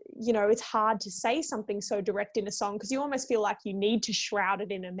 it's hard to say something so direct in a song, because you almost feel like you need to shroud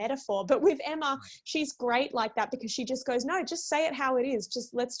it in a metaphor. But with Emma, she's great like that, because she just goes, no, just say it how it is.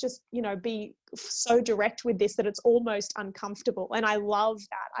 Let's just, you know, be so direct with this that it's almost uncomfortable. And I love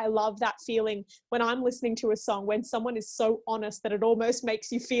that. I love that feeling when I'm listening to a song, when someone is so honest that it almost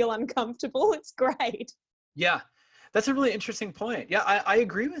makes you feel uncomfortable. It's great. Yeah, that's a really interesting point. Yeah, I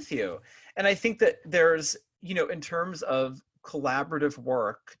agree with you. And I think that there's, you know, in terms of collaborative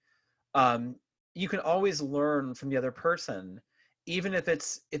work, you can always learn from the other person, even if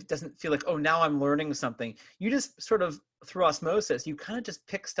it doesn't feel like, oh, now I'm learning something. You just sort of, through osmosis, you kind of just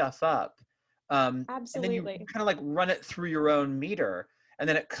pick stuff up. Absolutely. And then you kind of like run it through your own meter, and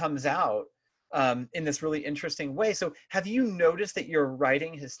then it comes out in this really interesting way. So have you noticed that your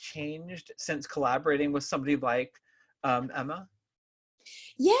writing has changed since collaborating with somebody like Emma?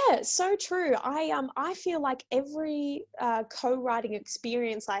 Yeah, so true. I feel like every co-writing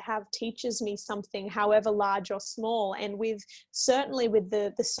experience I have teaches me something, however large or small. And certainly with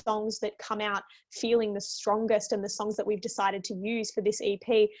the songs that come out feeling the strongest, and the songs that we've decided to use for this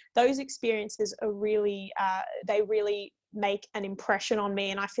EP, those experiences are really, they really make an impression on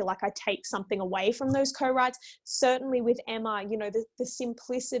me, and I feel like I take something away from those co-writes. Certainly with Emma, you know, the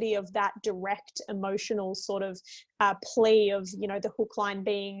simplicity of that direct emotional sort of plea of, you know, the hook line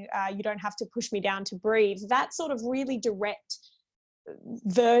being, you don't have to push me down to breathe, that sort of really direct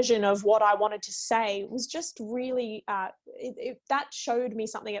version of what I wanted to say was just really that showed me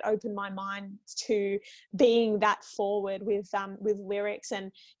something. It opened my mind to being that forward with lyrics.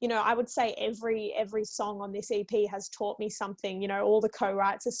 And, you know, I would say every song on this EP has taught me something, you know, all the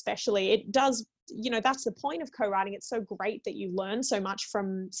co-writes especially. It does, you know, that's the point of co-writing. It's so great that you learn so much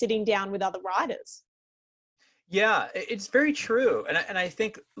from sitting down with other writers. Yeah, it's very true. And I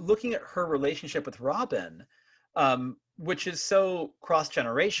think looking at her relationship with Robin, which is so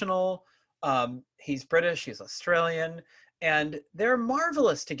cross-generational. He's British, she's Australian, and they're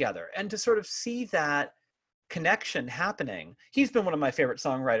marvelous together. And to sort of see that connection happening, he's been one of my favorite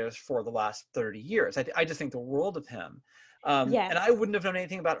songwriters for the last 30 years. I just think the world of him. Yes. And I wouldn't have known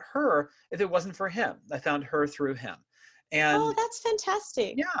anything about her if it wasn't for him. I found her through him. And oh, that's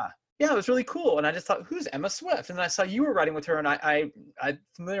fantastic. Yeah, it was really cool. And I just thought, who's Emma Swift? And then I saw you were writing with her, and I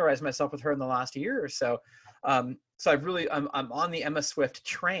familiarized myself with her in the last year or so. So I'm on the Emma Swift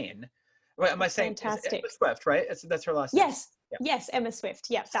train. What am I saying? Fantastic. Emma Swift, right? That's her last name. Yes. Yeah. Yes, Emma Swift.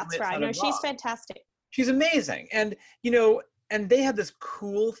 Yeah, that's right. No, she's fantastic. She's amazing. And, you know, they have this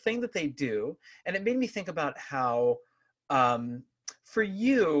cool thing that they do, and it made me think about how, for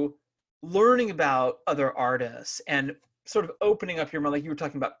you, learning about other artists and sort of opening up your mind, like you were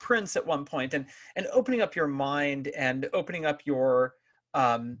talking about Prince at one point, and opening up your mind and opening up your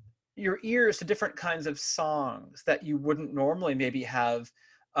ears to different kinds of songs that you wouldn't normally maybe have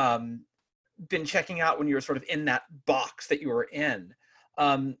been checking out when you were sort of in that box that you were in.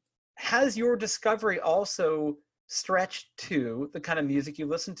 Has your discovery also stretched to the kind of music you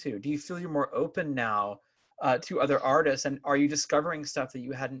listen to? Do you feel you're more open now to other artists, and are you discovering stuff that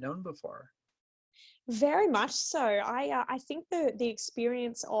you hadn't known before? Very much so. I think the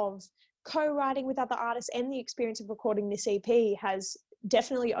experience of co-writing with other artists and the experience of recording this EP has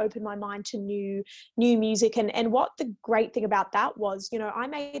definitely opened my mind to new music. And what the great thing about that was, you know, I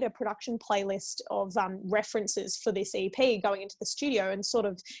made a production playlist of references for this EP going into the studio, and sort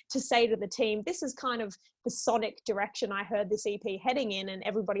of to say to the team, this is kind of the sonic direction I heard this EP heading in, and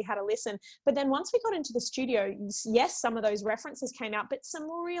everybody had a listen. But then once we got into the studio, yes, some of those references came out, but some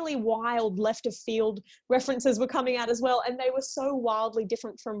really wild left of field references were coming out as well, and they were so wildly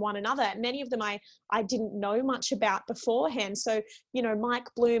different from one another. Many of them I didn't know much about beforehand. So, you know, Mike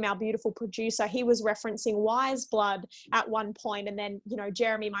Bloom, our beautiful producer, he was referencing Wise Blood at one point, and then, you know,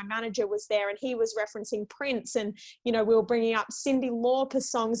 Jeremy, my manager, was there and he was referencing Prince, and, you know, we were bringing up Cyndi Lauper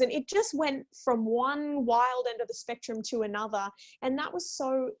songs, and it just went from one wild end of the spectrum to another. And that was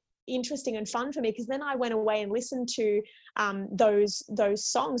so interesting and fun for me, because then I went away and listened to those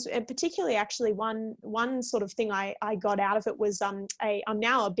songs, and particularly actually one sort of thing I got out of it was I'm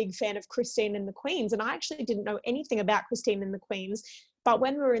now a big fan of Christine and the Queens, and I actually didn't know anything about Christine and the Queens, but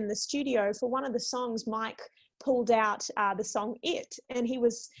when we were in the studio for one of the songs, Mike pulled out the song It, and he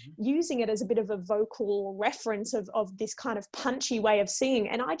was using it as a bit of a vocal reference of this kind of punchy way of singing,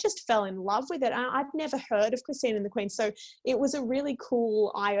 and I just fell in love with it. I'd never heard of Christine and the Queen, so it was a really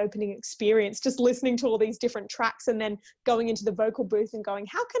cool eye-opening experience just listening to all these different tracks and then going into the vocal booth and going,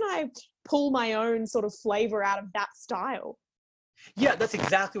 how can I pull my own sort of flavor out of that style? Yeah, that's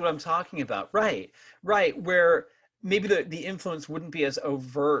exactly what I'm talking about. Right, where maybe the influence wouldn't be as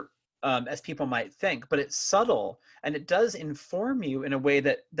overt as people might think, but it's subtle, and it does inform you in a way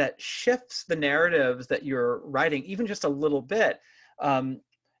that shifts the narratives that you're writing, even just a little bit.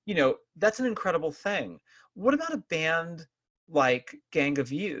 You know, that's an incredible thing. What about a band like Gang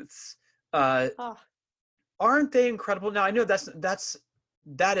of Youths? Oh. Aren't they incredible? Now, I know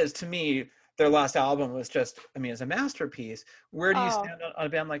that is, to me, their last album was just, I mean, it's a masterpiece. Where do you stand on a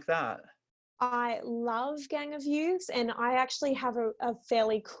band like that? I love Gang of Youths, and I actually have a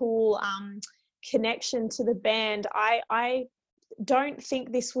fairly cool connection to the band. I don't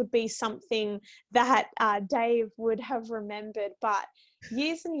think this would be something that Dave would have remembered, but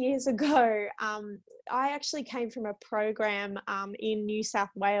years and years ago, I actually came from a program in New South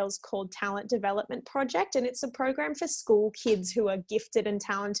Wales called Talent Development Project, and it's a program for school kids who are gifted and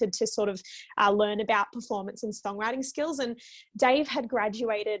talented to sort of learn about performance and songwriting skills. And Dave had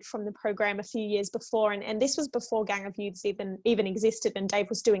graduated from the program a few years before, and this was before Gang of Youths even existed, and Dave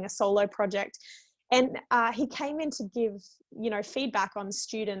was doing a solo project. And he came in to give, you know, feedback on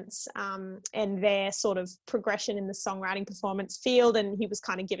students and their sort of progression in the songwriting performance field. And he was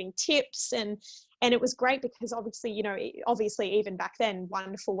kind of giving tips, and it was great because obviously, you know, even back then,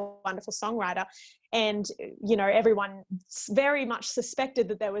 wonderful songwriter. And, you know, everyone very much suspected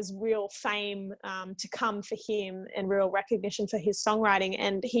that there was real fame to come for him and real recognition for his songwriting.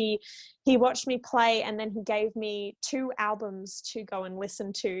 And he watched me play, and then he gave me 2 albums to go and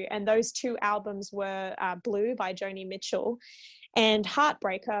listen to. And those 2 albums were Blue by Joni Mitchell and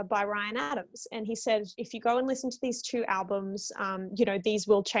Heartbreaker by Ryan Adams. And he said, if you go and listen to these 2 albums, you know, these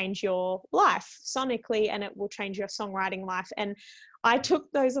will change your life sonically, and it will change your songwriting life. And I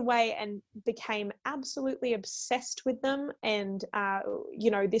took those away and became absolutely obsessed with them. And,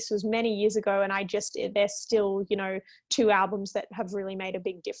 you know, this was many years ago, and they're still, you know, 2 albums that have really made a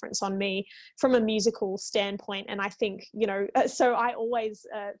big difference on me from a musical standpoint. And I think, you know, so I always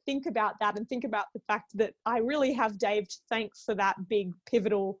think about that and think about the fact that I really have Dave to thank for that big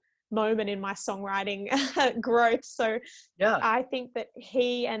pivotal moment in my songwriting growth. So yeah, I think that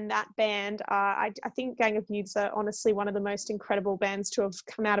he and that band, I think Gang of Youths are honestly one of the most incredible bands to have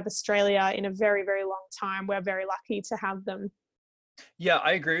come out of Australia in a very, very long time. We're very lucky to have them. Yeah,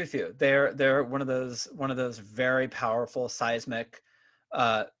 I agree with you. They're one of those very powerful seismic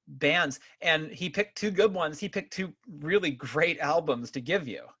bands, and he picked 2 good ones. He picked 2 really great albums to give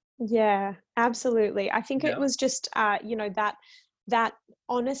you. Yeah, absolutely. I think it was just you know, that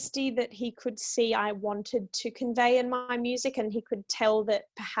honesty that he could see I wanted to convey in my music, and he could tell that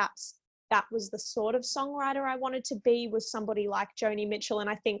perhaps that was the sort of songwriter I wanted to be, was somebody like Joni Mitchell. And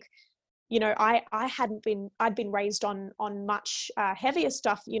I think, I'd been raised on much heavier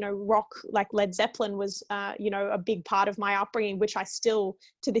stuff, rock, like Led Zeppelin was, a big part of my upbringing, which I still,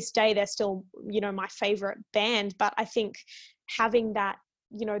 to this day, they're still, my favorite band. But I think having that,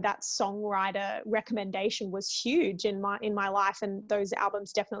 that songwriter recommendation was huge in my life, and those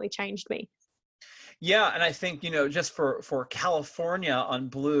albums definitely changed me. Yeah, and I think, just for California on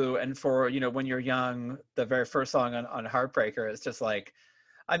Blue, and for, when you're young, the very first song on Heartbreaker is just like,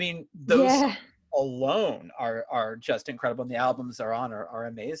 I mean, those Yeah. alone are just incredible, and the albums they're on are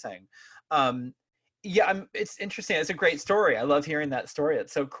amazing. Yeah, it's interesting. It's a great story. I love hearing that story.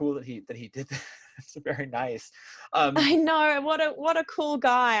 It's so cool that he did that. It's very nice. I know, what a cool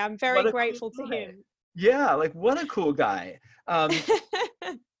guy. I'm very What a cool grateful to guy. him. Yeah, like what a cool guy.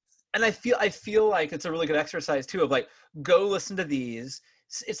 And I feel like it's a really good exercise too, of like, go listen to these.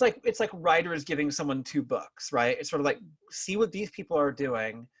 It's like writers giving someone 2 books, right? It's sort of like, see what these people are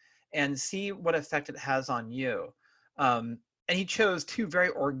doing and see what effect it has on you. And he chose 2 very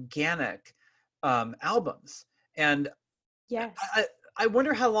organic albums. And Yes. I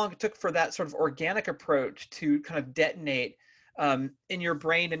wonder how long it took for that sort of organic approach to kind of detonate in your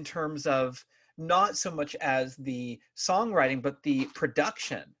brain, in terms of not so much as the songwriting, but the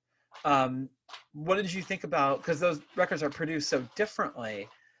production. What did you think about, because those records are produced so differently,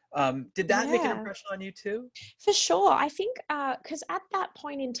 did that make an Yeah. impression on you too? For sure. I think because at that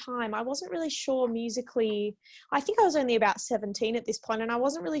point in time, I wasn't really sure musically. I think I was only about 17 at this point, and I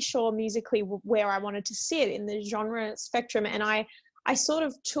wasn't really sure musically where I wanted to sit in the genre spectrum. And I sort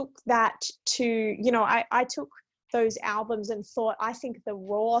of took that to, I took those albums and thought, I think the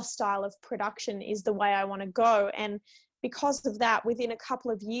raw style of production is the way I want to go. And because of that, within a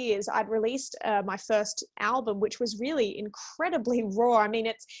couple of years, I'd released my first album, which was really incredibly raw. I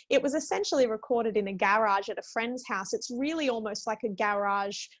mean, it was essentially recorded in a garage at a friend's house. It's really almost like a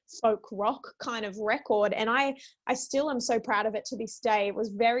garage folk rock kind of record. And I still am so proud of it to this day. It was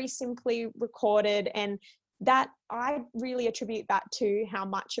very simply recorded, and that I really attribute that to how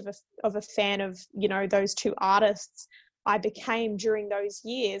much of a fan of, those 2 artists I became during those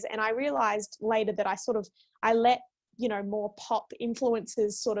years. And I realized later that I let more pop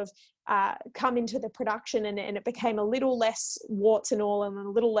influences sort of come into the production, and it became a little less warts and all, and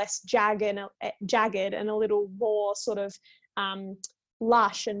a little less jagged, and a little more sort of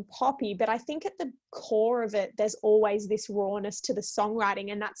lush and poppy. But I think at the core of it, there's always this rawness to the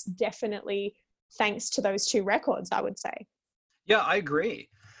songwriting, and that's definitely thanks to those 2 records, I would say. Yeah, I agree.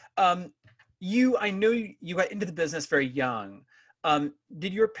 I know you got into the business very young.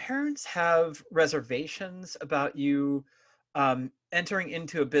 Did your parents have reservations about you entering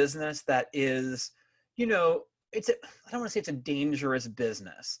into a business that is, I don't want to say it's a dangerous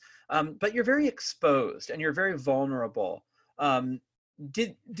business, but you're very exposed and you're very vulnerable.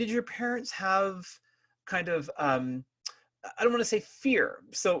 Did your parents have kind of, I don't want to say fear.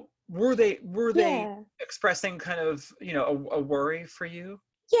 So were they expressing kind of, a worry for you?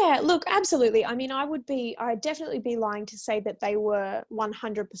 Yeah, look, absolutely. I mean, I'd definitely be lying to say that they were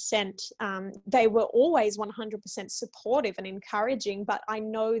 100%, they were always 100% supportive and encouraging, but I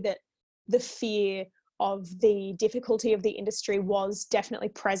know that the fear of the difficulty of the industry was definitely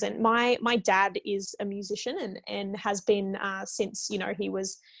present. My dad is a musician and has been since, he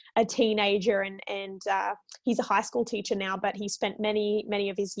was a teenager, and he's a high school teacher now, but he spent many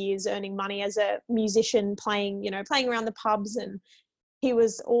of his years earning money as a musician, playing around the pubs, and he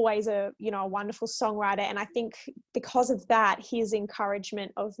was always a wonderful songwriter. And I think because of that, his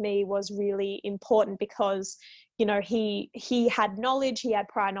encouragement of me was really important, because he had knowledge, he had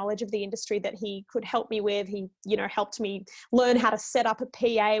prior knowledge of the industry that he could help me with. He helped me learn how to set up a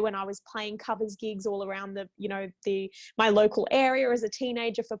PA when I was playing covers gigs all around my local area as a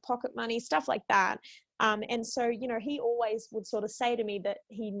teenager for pocket money, stuff like that. And so, he always would sort of say to me that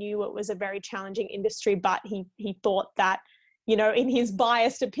he knew it was a very challenging industry, but he thought that, in his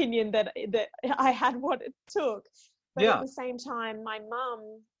biased opinion, that I had what it took. But at the same time, my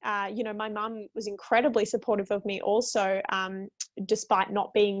mum was incredibly supportive of me also, despite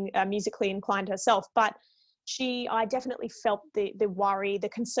not being musically inclined herself. But I definitely felt the worry, the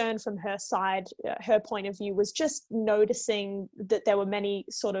concern from her side. Her point of view was just noticing that there were many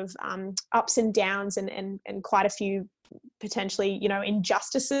sort of ups and downs, and quite a few potentially,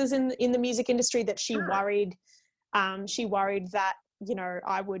 injustices in the music industry, that she worried. She worried that,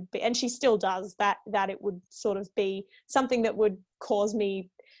 I would be, and she still does, that it would sort of be something that would cause me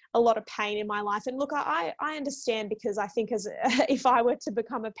a lot of pain in my life. And look, I understand, because I think if I were to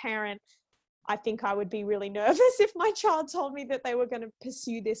become a parent, I think I would be really nervous if my child told me that they were going to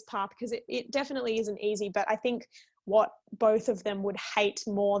pursue this path, because it definitely isn't easy. But I think what both of them would hate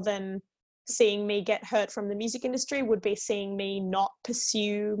more than seeing me get hurt from the music industry would be seeing me not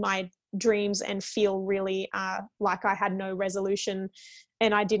pursue my dreams and feel really like I had no resolution,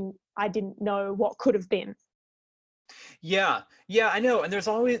 and I didn't know what could have been. Yeah, yeah, I know. And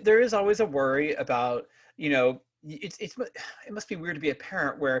there is always a worry about, it must be weird to be a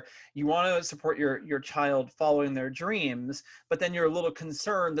parent where you want to support your child following their dreams, but then you're a little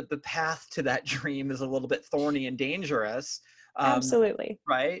concerned that the path to that dream is a little bit thorny and dangerous. Absolutely.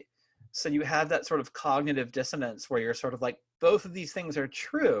 Right? So you have that sort of cognitive dissonance where you're sort of like, both of these things are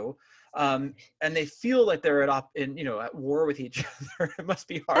true, and they feel like they're at war with each other. It must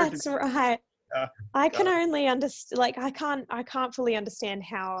be hard. That's right. Yeah. I can only understand, like, I can't fully understand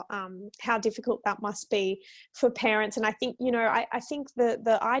how difficult that must be for parents. And I think, I think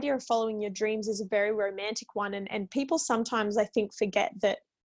the idea of following your dreams is a very romantic one. And people sometimes, I think, forget that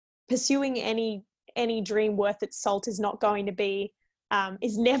pursuing any dream worth its salt is not going to be,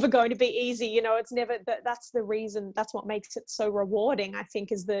 is never going to be easy. It's never, that's the reason, that's what makes it so rewarding, I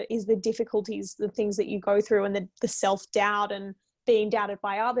think, is the difficulties, the things that you go through, and the self-doubt and being doubted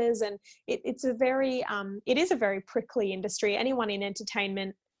by others. And it is a very prickly industry. Anyone in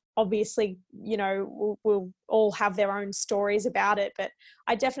entertainment, obviously, will all have their own stories about it, but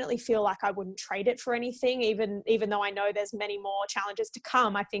I definitely feel like I wouldn't trade it for anything, even though I know there's many more challenges to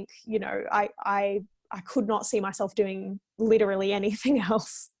come. I think, I could not see myself doing literally anything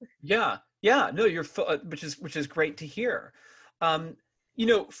else. Yeah, no, which is great to hear.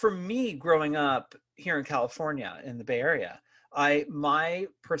 For me, growing up here in California in the Bay Area, my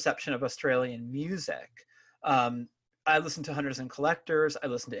perception of Australian music, I listened to Hunters and Collectors, I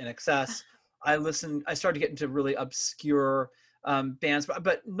listened to INXS, I started to get into really obscure bands,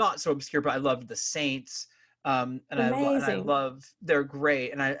 but not so obscure, but I loved the Saints, and I love, they're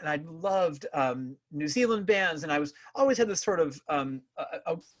great, and I loved New Zealand bands, and I always had this sort of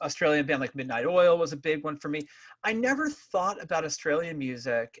Australian band, like Midnight Oil was a big one for me. I never thought about Australian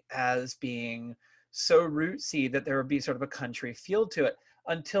music as being so rootsy that there would be sort of a country feel to it,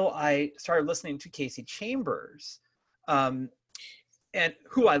 until I started listening to Casey Chambers, and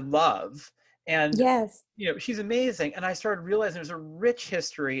who I love. And yes, she's amazing. And I started realizing there's a rich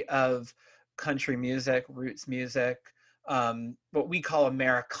history of country music, roots music, what we call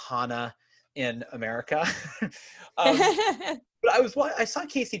Americana in America. But I saw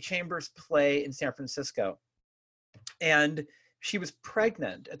Casey Chambers play in San Francisco, and she was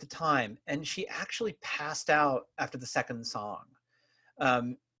pregnant at the time, and she actually passed out after the second song.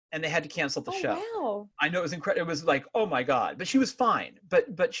 And they had to cancel the show. Wow. I know, it was incredible. It was like, oh my God, but she was fine,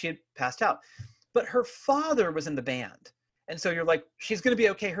 but she had passed out. But her father was in the band. And so you're like, she's going to be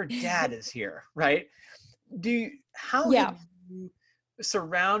okay. Her dad is here, right? Have you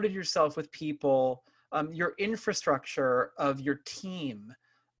surrounded yourself with people, your infrastructure of your team?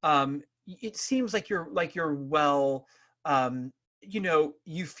 It seems like you're well,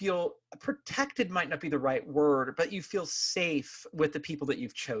 you feel protected, might not be the right word, but you feel safe with the people that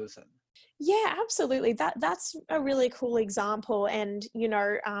you've chosen. Yeah, absolutely. That's a really cool example. And,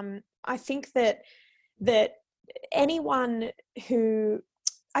 I think that anyone who,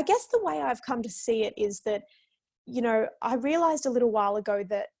 I guess the way I've come to see it is that, I realized a little while ago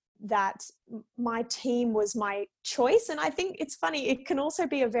that my team was my choice. And I think it's funny, it can also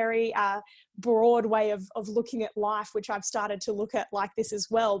be a very broad way of looking at life, which I've started to look at like this as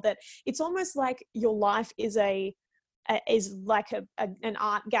well, that it's almost like your life is like an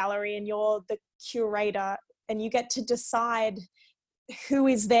art gallery, and you're the curator, and you get to decide who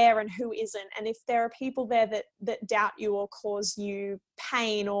is there and who isn't. And if there are people there that doubt you or cause you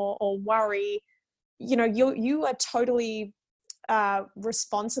pain or worry, you are totally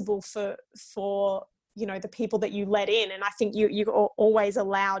responsible for the people that you let in. And I think you're always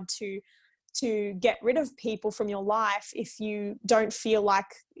allowed to get rid of people from your life if you don't feel like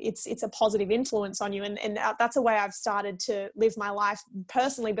it's a positive influence on you. And that's a way I've started to live my life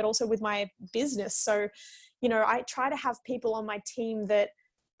personally, but also with my business. So, I try to have people on my team that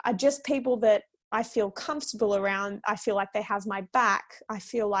are just people that I feel comfortable around. I feel like they have my back. I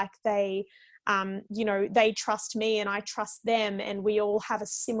feel like they trust me and I trust them, and we all have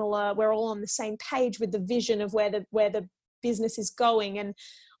we're all on the same page with the vision of where the business is going. And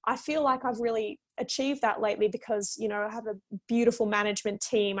I feel like I've really achieved that lately because, I have a beautiful management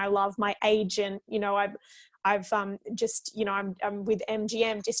team. I love my agent. I'm with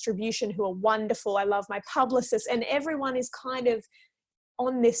MGM Distribution, who are wonderful. I love my publicist, and everyone is kind of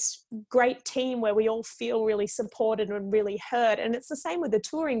on this great team where we all feel really supported and really heard. And it's the same with the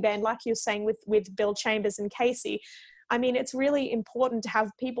touring band, like you're saying with Bill Chambers and Casey. I mean, it's really important to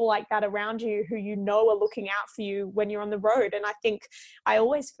have people like that around you who you know are looking out for you when you're on the road. And I think I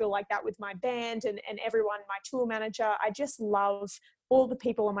always feel like that with my band and everyone, my tour manager. I just love all the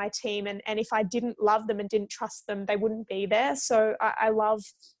people on my team. And if I didn't love them and didn't trust them, they wouldn't be there. So I love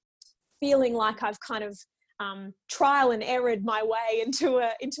feeling like I've kind of trial and errored my way into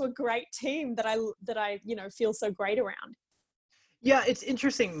a great team that I feel so great around. Yeah, it's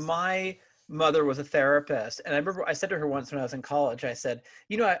interesting. My mother was a therapist, and I remember I said to her once when I was in college, I said,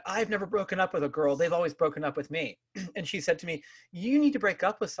 I've never broken up with a girl. They've always broken up with me. And she said to me, you need to break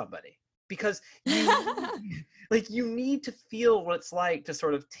up with somebody because you need to feel what it's like to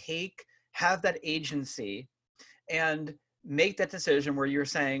sort of have that agency and make that decision where you're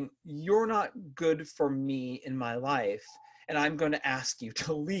saying, you're not good for me in my life, and I'm going to ask you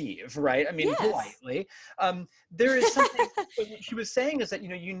to leave, right? I mean, yes. Politely. There is something, what she was saying is that,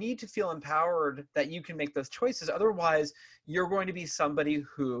 you need to feel empowered that you can make those choices. Otherwise, you're going to be somebody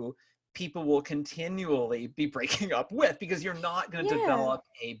who people will continually be breaking up with because you're not going to develop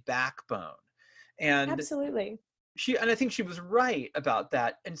a backbone. And absolutely. And I think she was right about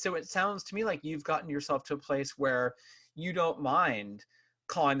that. And so it sounds to me like you've gotten yourself to a place where you don't mind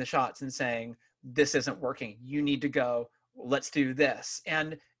calling the shots and saying, this isn't working. You need to go. Let's do this.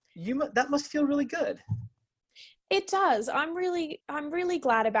 And that must feel really good. It does. I'm really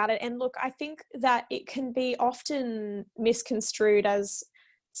glad about it. And look, I think that it can be often misconstrued as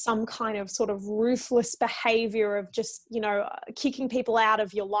some kind of sort of ruthless behavior of just, kicking people out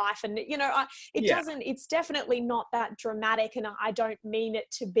of your life. And, doesn't, it's definitely not that dramatic. And I don't mean it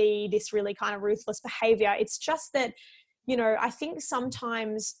to be this really kind of ruthless behavior. It's just that, I think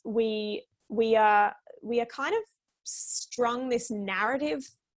sometimes we are kind of strung this narrative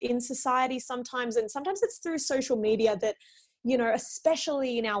in society sometimes, and sometimes it's through social media that,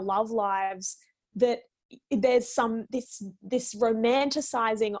 especially in our love lives, that there's this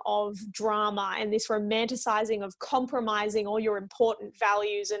romanticizing of drama and this romanticizing of compromising all your important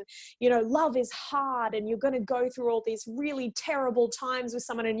values. And, love is hard and you're going to go through all these really terrible times with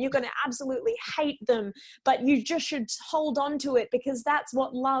someone and you're going to absolutely hate them, but you just should hold on to it because that's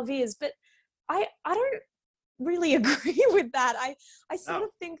what love is. But I don't really agree with that. I sort of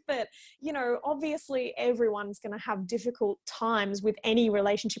think that, obviously everyone's going to have difficult times with any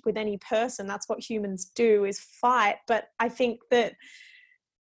relationship with any person. That's what humans do, is fight. But I think that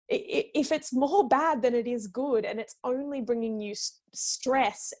if it's more bad than it is good and it's only bringing you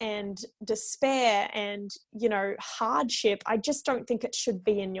stress and despair and, hardship, I just don't think it should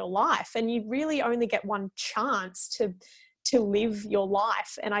be in your life. And you really only get one chance to live your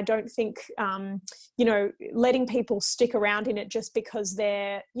life. And I don't think, letting people stick around in it just because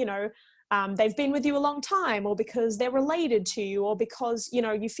they're, they've been with you a long time, or because they're related to you, or because,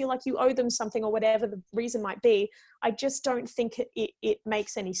 you feel like you owe them something, or whatever the reason might be. I just don't think it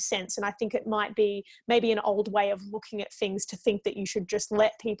makes any sense. And I think it might be maybe an old way of looking at things to think that you should just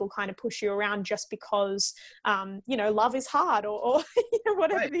let people kind of push you around just because, love is hard, or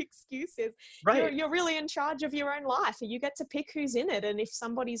whatever the excuse is. Right. You're really in charge of your own life. You get to pick who's in it. And if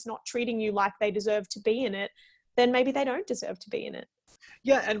somebody's not treating you like they deserve to be in it, then maybe they don't deserve to be in it.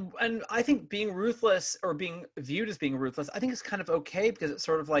 Yeah, and I think being ruthless, or being viewed as being ruthless, I think it's kind of okay, because it's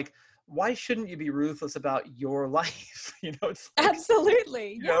sort of like, why shouldn't you be ruthless about your life? It's like,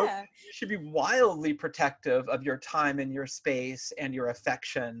 absolutely, you should be wildly protective of your time and your space and your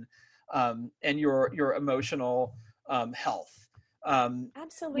affection, and your emotional health.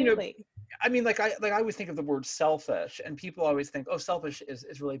 Absolutely. I mean, I always think of the word selfish, and people always think, oh, selfish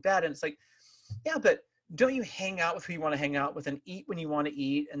is really bad, and it's like, yeah, but don't you hang out with who you want to hang out with, and eat when you want to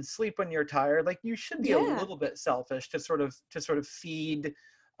eat, and sleep when you're tired? Like, you should be a little bit selfish to sort of feed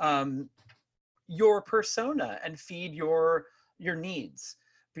your persona and feed your needs,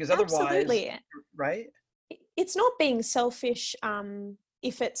 because otherwise, absolutely. Right? It's not being selfish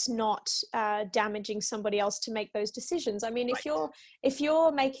if it's not damaging somebody else to make those decisions. I mean, if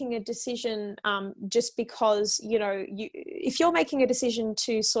you're making a decision just because, if you're making a decision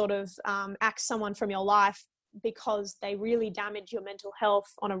to sort of axe someone from your life because they really damage your mental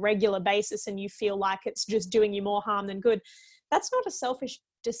health on a regular basis, and you feel like it's just doing you more harm than good, that's not a selfish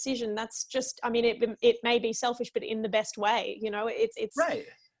decision. That's just, I mean, it may be selfish, but in the best way. It's right.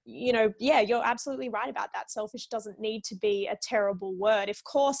 You're absolutely right about that. Selfish doesn't need to be a terrible word. Of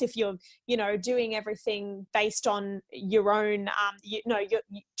course, if you're, doing everything based on your own, you're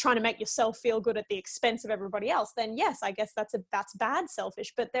trying to make yourself feel good at the expense of everybody else, then yes, I guess that's bad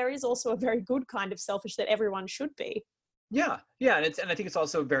selfish. But there is also a very good kind of selfish that everyone should be. Yeah, yeah, and I think it's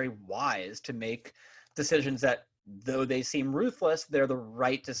also very wise to make decisions that, though they seem ruthless, they're the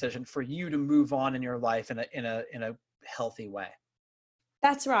right decision for you to move on in your life in a healthy way.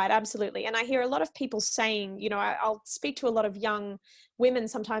 That's right, absolutely. And I hear a lot of people saying, I'll speak to a lot of young women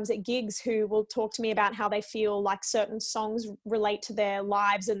sometimes at gigs who will talk to me about how they feel like certain songs relate to their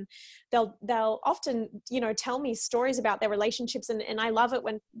lives, and they'll often, tell me stories about their relationships, and I love it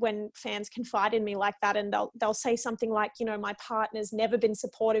when fans confide in me like that, and they'll say something like, my partner's never been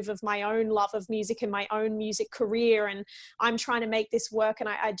supportive of my own love of music and my own music career, and I'm trying to make this work, and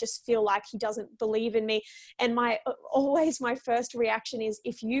I just feel like he doesn't believe in me. And my first reaction is,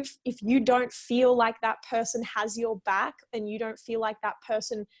 if you don't feel like that person has your back, and you don't feel like that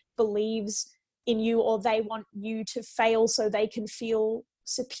person believes in you, or they want you to fail so they can feel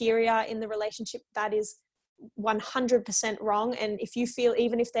superior in the relationship, that is 100% wrong. And if you feel,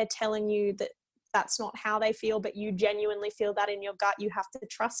 even if they're telling you that that's not how they feel, but you genuinely feel that in your gut, you have to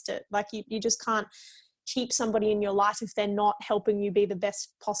trust it. Like you just can't keep somebody in your life if they're not helping you be the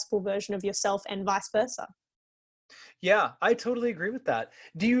best possible version of yourself, and vice versa. Yeah, I totally agree with that.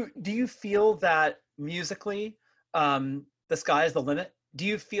 Do you feel that musically, the sky is the limit? Do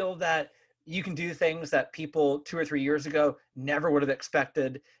you feel that you can do things that people 2 or 3 years ago never would have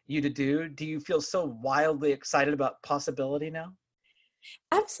expected you to do? Do you feel so wildly excited about possibility now?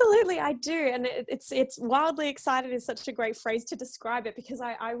 Absolutely, I do. And it's wildly excited is such a great phrase to describe it, because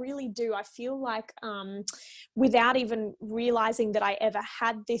I really do. I feel like without even realizing that I ever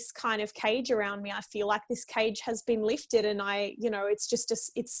had this kind of cage around me, I feel like this cage has been lifted, and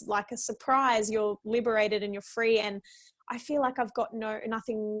it's like a surprise. You're liberated and you're free. And I feel like I've got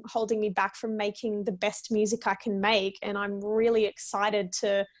nothing holding me back from making the best music I can make. And I'm really excited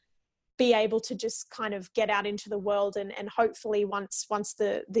to be able to just kind of get out into the world, and hopefully once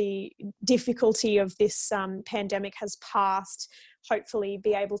the difficulty of this pandemic has passed, hopefully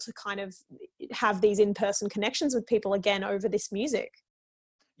be able to kind of have these in-person connections with people again over this music.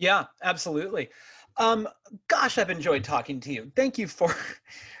 Yeah, absolutely. Um, Gosh, I've enjoyed talking to you. Thank you for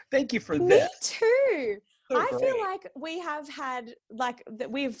thank you for Me this. too. So I feel great. like we have had like that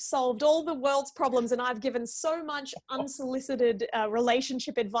we've solved all the world's problems, and I've given so much unsolicited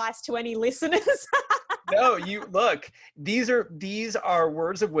relationship advice to any listeners. No, you look, these are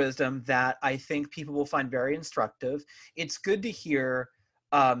words of wisdom that I think people will find very instructive. It's good to hear,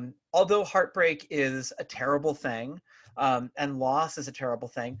 although heartbreak is a terrible thing, and loss is a terrible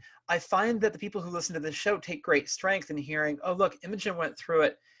thing. I find that the people who listen to this show take great strength in hearing, oh, look, Imogen went through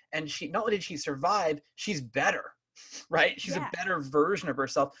it, and she not only did she survive, she's better, right? She's a Yeah. better version of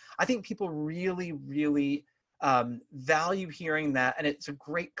herself. I think people really, really value hearing that, and it's a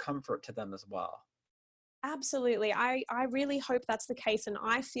great comfort to them as well. Absolutely. I really hope that's the case. And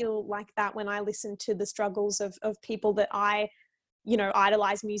I feel like that when I listen to the struggles of people that I,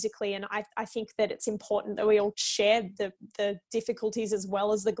 idolize musically. And I think that it's important that we all share the difficulties as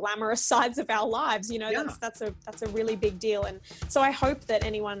well as the glamorous sides of our lives. Yeah. That's a really big deal. And so I hope that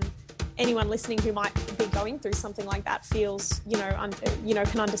anyone listening who might be going through something like that feels,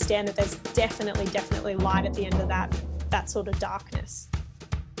 can understand that there's definitely light at the end of that sort of darkness.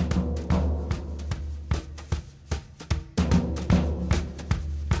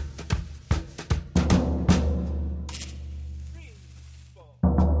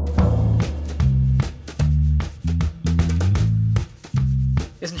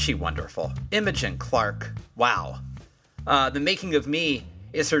 Isn't she wonderful? Imogen Clark. Wow. The Making of Me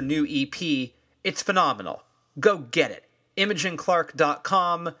is her new EP. It's phenomenal. Go get it.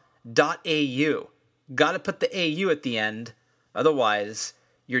 ImogenClark.com.au. Gotta put the AU at the end. Otherwise,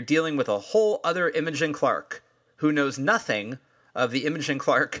 you're dealing with a whole other Imogen Clark who knows nothing of the Imogen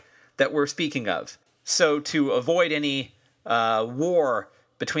Clark that we're speaking of. So to avoid any war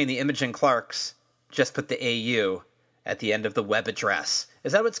between the Imogen Clarks, just put the AU at the end of the web address.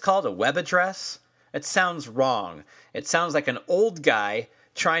 Is that what it's called, a web address? It sounds wrong. It sounds like an old guy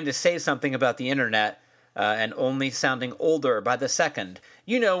trying to say something about the internet and only sounding older by the second.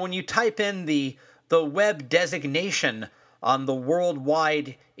 When you type in the web designation on the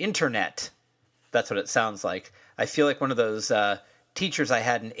worldwide internet, that's what it sounds like. I feel like one of those teachers I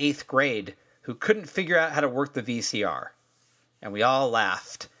had in 8th grade who couldn't figure out how to work the VCR. And we all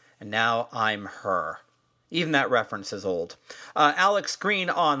laughed. And now I'm her. Even that reference is old.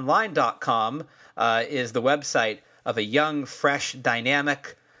 AlexGreenOnline.com is the website of a young, fresh,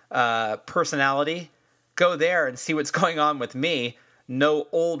 dynamic personality. Go there and see what's going on with me. No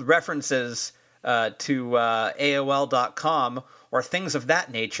old references to AOL.com or things of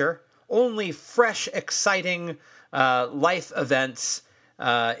that nature. Only fresh, exciting life events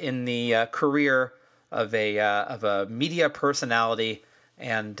in the career of a media personality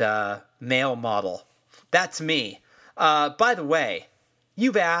and male model. That's me. By the way,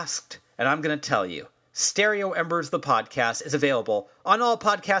 you've asked, and I'm going to tell you, Stereo Embers, the podcast, is available on all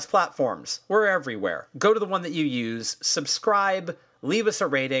podcast platforms. We're everywhere. Go to the one that you use, subscribe, leave us a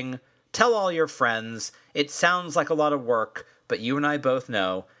rating, tell all your friends. It sounds like a lot of work, but you and I both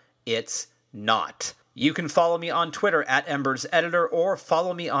know it's not. You can follow me on Twitter at EmbersEditor, or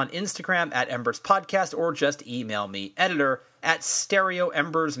follow me on Instagram at EmbersPodcast, or just email me,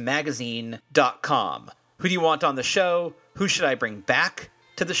 editor@StereoEmbersMagazine.com. Who do you want on the show? Who should I bring back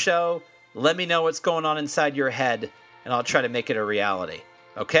to the show? Let me know what's going on inside your head, and I'll try to make it a reality.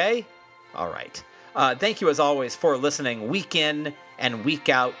 Okay? All right. Thank you, as always, for listening week in and week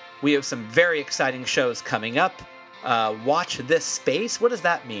out. We have some very exciting shows coming up. Watch this space. What does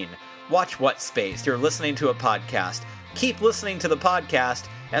that mean? Watch what space? You're listening to a podcast. Keep listening to the podcast,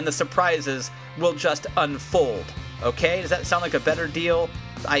 and the surprises will just unfold. Okay? Does that sound like a better deal?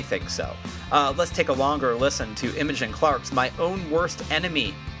 I think so. Let's take a longer listen to Imogen Clark's My Own Worst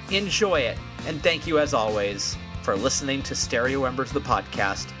Enemy. Enjoy it, and thank you, as always, for listening to Stereo Embers, the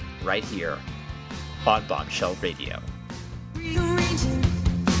podcast, right here on Bombshell Radio. Rearranging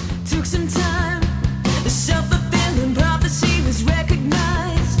took some time.